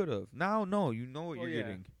saying you could have. Now, no, you know what you're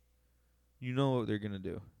getting. You know what they're gonna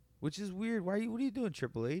do, which is weird. What are you doing,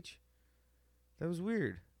 Triple H? That was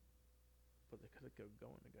weird. But they could have kept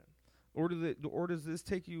going again. Or does this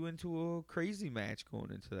take you into a crazy match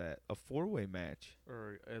going into that, a 4-way match?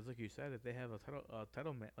 Or as like you said, if they have a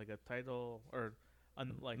title match, like a title or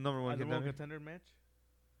like number one contender match,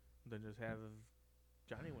 then just have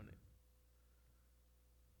Johnny win it.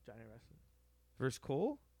 Johnny Wrestling versus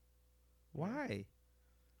Cole. Why?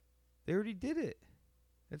 They already did it.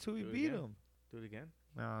 That's who he beat him. Do it again?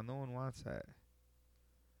 No one wants that.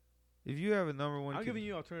 If you have a number one, I'm giving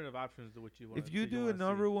you alternative options to what you want. If you do a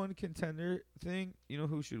number one contender thing, you know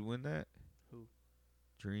who should win that? Who?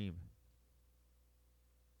 Dream.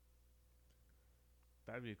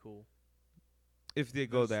 That'd be cool. If they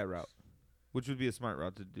go that route, which would be a smart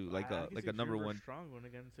route to do, like a number one strong one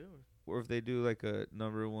again too. Or if they do like a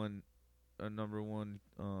number one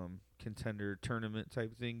contender tournament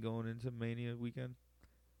type thing going into Mania weekend,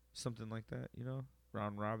 something like that, you know,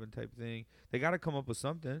 round robin type thing. They got to come up with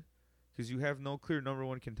something. Because you have no clear number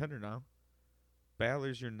one contender now.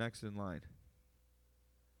 Balor's your next in line.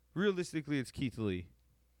 Realistically, it's Keith Lee.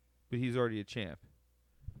 But he's already a champ.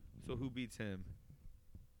 So who beats him?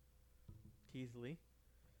 Keith Lee.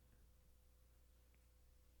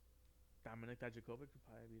 Dominic Dijakovic could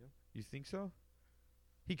probably beat him. You think so?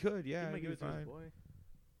 He could, yeah. He might give it to his boy.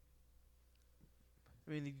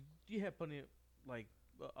 I mean, you have plenty of, like,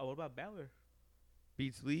 what about Balor?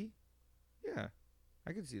 Beats Lee? Yeah.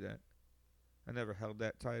 I can see that. I never held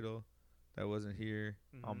that title. That wasn't here.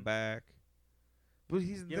 Mm-hmm. I'm back. But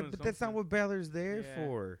but that's not what Balor's there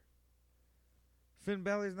for. Finn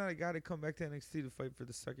Balor's not a guy to come back to NXT to fight for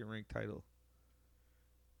the second ranked title.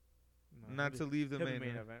 No, not to leave the main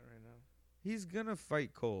event right now. He's gonna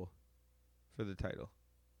fight Cole for the title.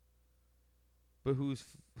 But who's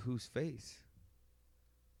face?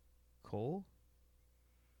 Cole?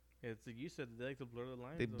 Yeah, it's like you said, they like to blur the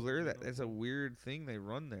lines. They blur that. That's a weird thing they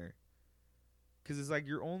run there. Because it's like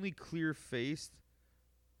you're only clear-faced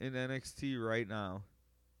in NXT right now.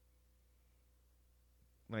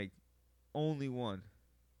 Like, only one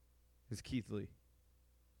is Keith Lee.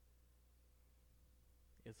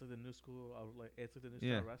 It's like the new school of it's like the new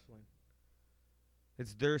style of wrestling.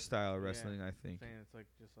 It's their style of wrestling, I think. Saying it's like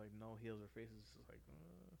just like no heels or faces. It's just like.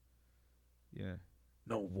 Yeah.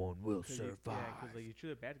 No one will survive. Because like you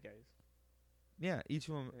choose the bad guys. Yeah, each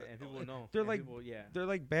of them. And people know. They're like they're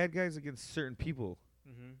like bad guys against certain people.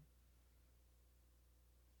 Mm-hmm.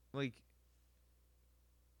 Like,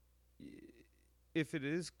 if it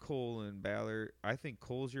is Cole and Balor, I think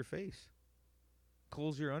Cole's your face.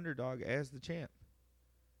 Cole's your underdog as the champ.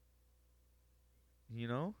 You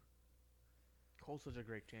know? Cole's such a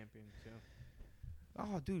great champion, too.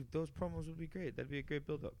 Oh, dude, those promos would be great. That'd be a great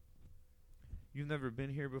build-up. You've never been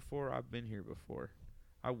here before? I've been here before.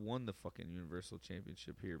 I won the fucking Universal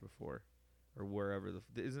Championship here before. Or wherever.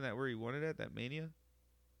 Isn't that where he won it at? That Mania?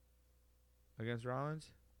 Against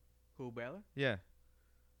Rollins? Who, Balor? Yeah.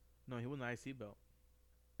 No, he won the IC belt.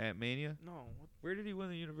 At Mania? No. Where did he win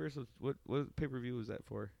the Universal? What pay-per-view was that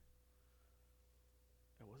for?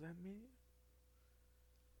 Was that Mania?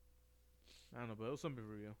 I don't know, but it was some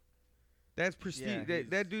pay-per-view. That's prestige. Yeah,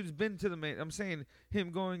 that dude's been to the Mania. I'm saying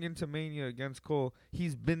him going into Mania against Cole,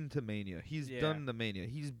 he's been to Mania. He's done the Mania.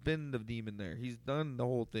 He's been the Demon there. He's done the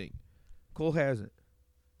whole thing. Cole hasn't.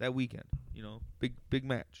 That weekend, big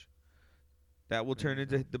match. That will turn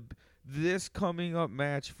into this coming up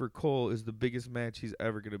match for Cole is the biggest match he's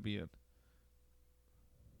ever going to be in.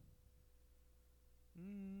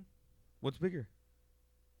 What's bigger?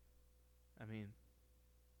 I mean,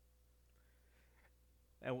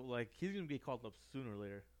 and like he's gonna be called up sooner or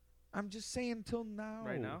later. I'm just saying till now.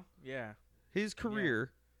 Right now, yeah. His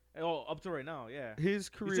career. Yeah. Oh, up to right now, yeah. His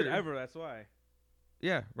career. He said ever. That's why.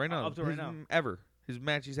 Yeah, right now. Up to right now. Ever. His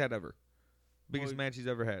match he's had ever. Biggest match he's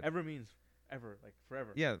ever had. Ever means ever, like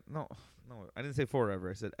forever. Yeah, no. I didn't say forever.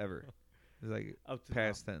 I said ever. It's like up to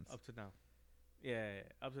past now. tense. Up to now. Yeah,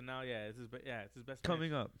 up to now. Yeah, it's his best.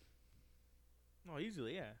 Coming match. up. No,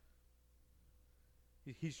 easily, yeah.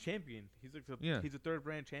 He's champion. He's like he's a third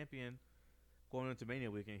brand champion going into Mania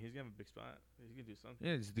weekend. He's gonna have a big spot. He's gonna do something.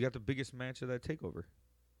 Yeah, he's got the biggest match of that takeover.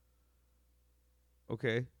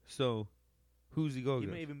 Okay, so who's he go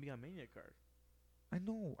against? He may even be on Mania card. I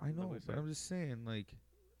know, but I'm just saying, like,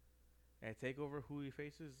 at takeover, who he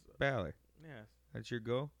faces? Balor. Yeah, that's your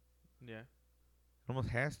go. Yeah, it almost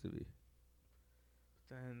has to be.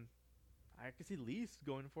 Then I can see Lee's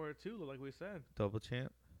going for it too, like we said. Double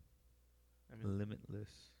champ. I mean, limitless.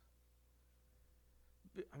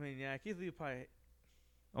 I mean, yeah, Keith Lee probably.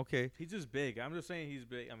 Okay. He's just big. I'm just saying he's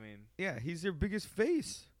big. I mean. Yeah, he's your biggest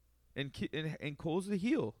face, and Cole's the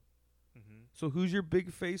heel. Mm-hmm. So who's your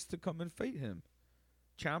big face to come and fight him?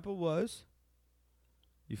 Ciampa was.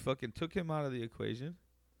 You fucking took him out of the equation.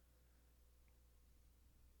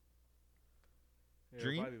 Yeah,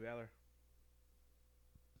 Dream. Probably Balor.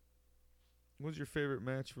 What's your favorite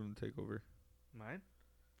match from the takeover? Mine?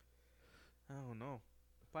 I don't know.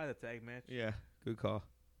 Probably the tag match. Yeah, good call.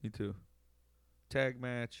 Me too. Tag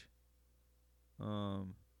match.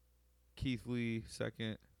 Keith Lee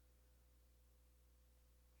second.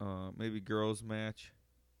 Maybe girls match.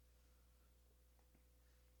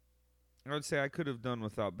 I would say I could have done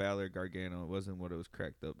without Balor Gargano. It wasn't what it was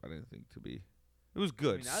cracked up. I didn't think to be. It was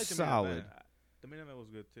good. I like solid. The main event was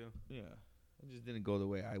good too. Yeah. It just didn't go the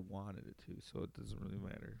way I wanted it to, so it doesn't really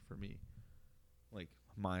matter for me. Like,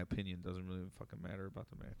 my opinion doesn't really fucking matter about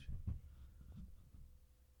the match.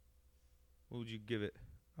 What would you give it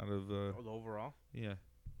out of... the overall? Yeah.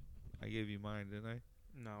 I gave you mine, didn't I?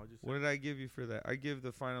 No, just... What did I give you for that? I give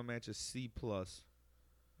the final match a C+.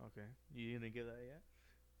 Okay. You didn't give that yet?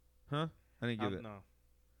 Huh? I didn't give it. No.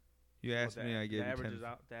 You asked me, I gave you 10.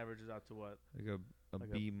 The average is out to what? Like a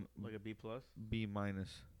B... Like a B+? B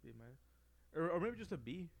minus. B minus? Or maybe just a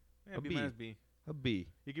B. Yeah, a B B minus B. A B.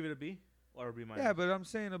 You give it a B or a B minus? Yeah, but I'm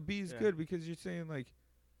saying a B is good because you're saying like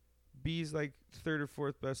B's like third or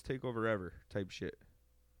fourth best takeover ever type shit.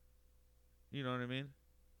 You know what I mean?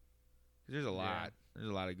 'Cause there's a lot. Yeah. There's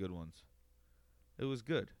a lot of good ones. It was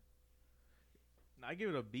good. I give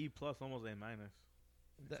it a B plus, almost A minus.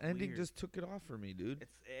 The ending just took it off for me, dude.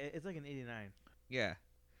 It's like an 89. Yeah.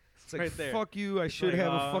 It's right like, there. Fuck you, I should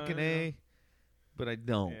have a fucking A, but I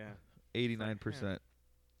don't. Yeah. 89%.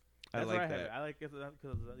 I like that. I like it because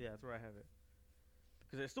that's where I have it.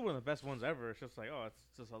 Because it's still one of the best ones ever. It's just like,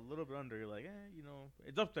 it's just a little bit under. You're like,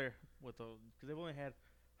 it's up there with the because they've only had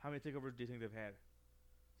how many takeovers do you think they've had?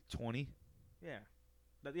 20. Yeah.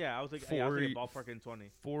 I was thinking ballpark in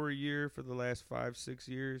 20. 4 a year for the last 5-6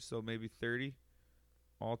 years, so maybe 30.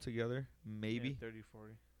 all together, maybe. Yeah, 30,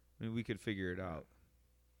 40. I mean, we could figure it out.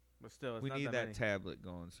 But still, it's we not need that many. tablet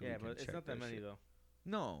going. So yeah, we can but it's check not that many shit. though.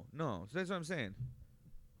 No. So that's what I'm saying.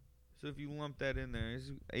 So if you lump that in there,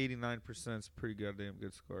 89% is a pretty goddamn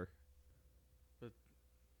good score.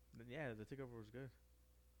 But yeah, the takeover was good.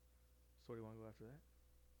 So what do you want to go after that?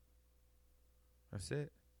 That's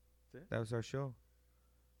it. That's it? That was our show.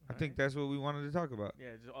 I All think right. that's what we wanted to talk about.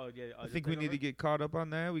 Yeah, I think we need to get caught up on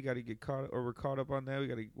that. We got to get we're caught up on that. We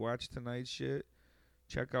got to watch tonight's shit.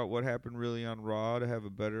 Check out what happened really on Raw to have a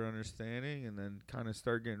better understanding, and then kind of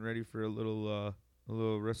start getting ready for a little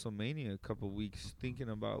WrestleMania. A couple weeks thinking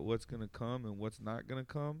about what's gonna come and what's not gonna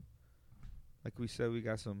come. Like we said, we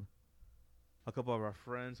got a couple of our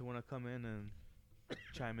friends who want to come in and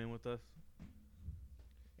chime in with us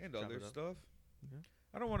and Chop other it up. stuff. Yeah.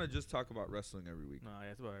 I don't want to just talk about wrestling every week. No,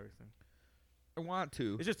 yeah, it's about everything. I want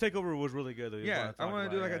to. It's just Takeover was really good though. Yeah, I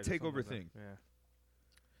want to do like a takeover thing. Yeah.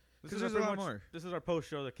 Because there's a lot more. This is our post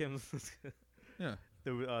show that Kim's. Yeah.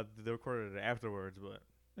 They recorded it afterwards, but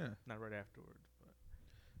not right afterwards. But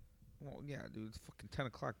Well, yeah, dude, it's fucking 10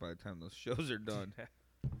 o'clock by the time those shows are done.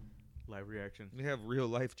 Live reaction. We have real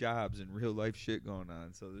life jobs and real life shit going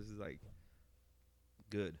on, so this is like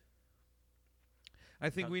good. I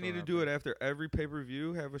think we need to do it after every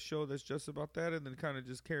pay-per-view, have a show that's just about that, and then kind of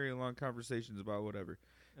just carry along conversations about whatever.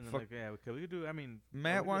 And then we could do. I mean,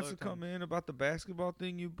 Matt wants to come in about the basketball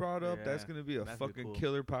thing you brought up. That's gonna be a fucking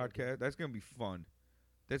killer podcast. That's gonna be fun.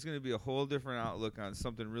 That's gonna be a whole different outlook on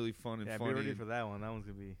something really fun and funny. Be ready for that one. That one's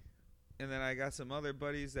gonna be. And then I got some other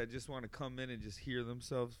buddies that just want to come in and just hear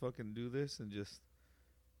themselves fucking do this and just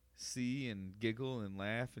see and giggle and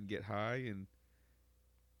laugh and get high and,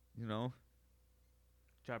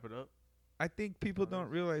 chop it up. I think people don't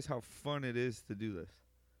realize how fun it is to do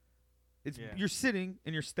this. You're sitting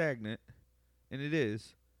and you're stagnant, and it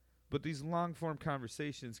is, but these long form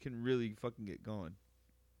conversations can really fucking get going.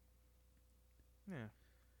 Yeah,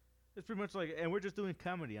 it's pretty much like, and we're just doing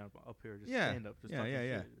comedy up here, just stand up, just talking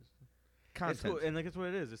shit. Content. It's cool, and like it's what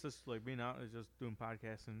it is. It's just like being out, it's just doing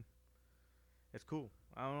podcasting. It's cool.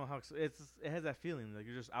 I don't know how it has that feeling like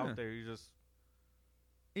you're just out there. You just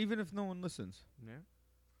even if no one listens. Yeah,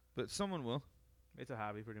 but someone will. It's a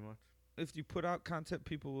hobby, pretty much. If you put out content,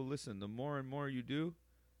 people will listen. The more and more you do,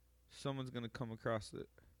 someone's going to come across it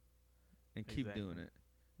and keep doing it.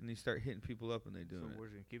 And you start hitting people up and they do it. So we're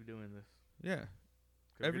going to keep doing this. Yeah.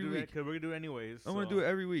 Every week. Because we're going to do it anyways. I'm going to do it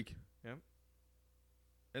every week. Yep.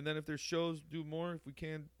 And then if there's shows, do more if we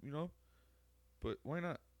can, But why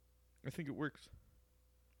not? I think it works.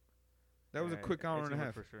 That was a quick hour and a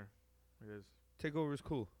half. For sure. It is. Takeover is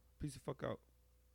cool. Peace the fuck out.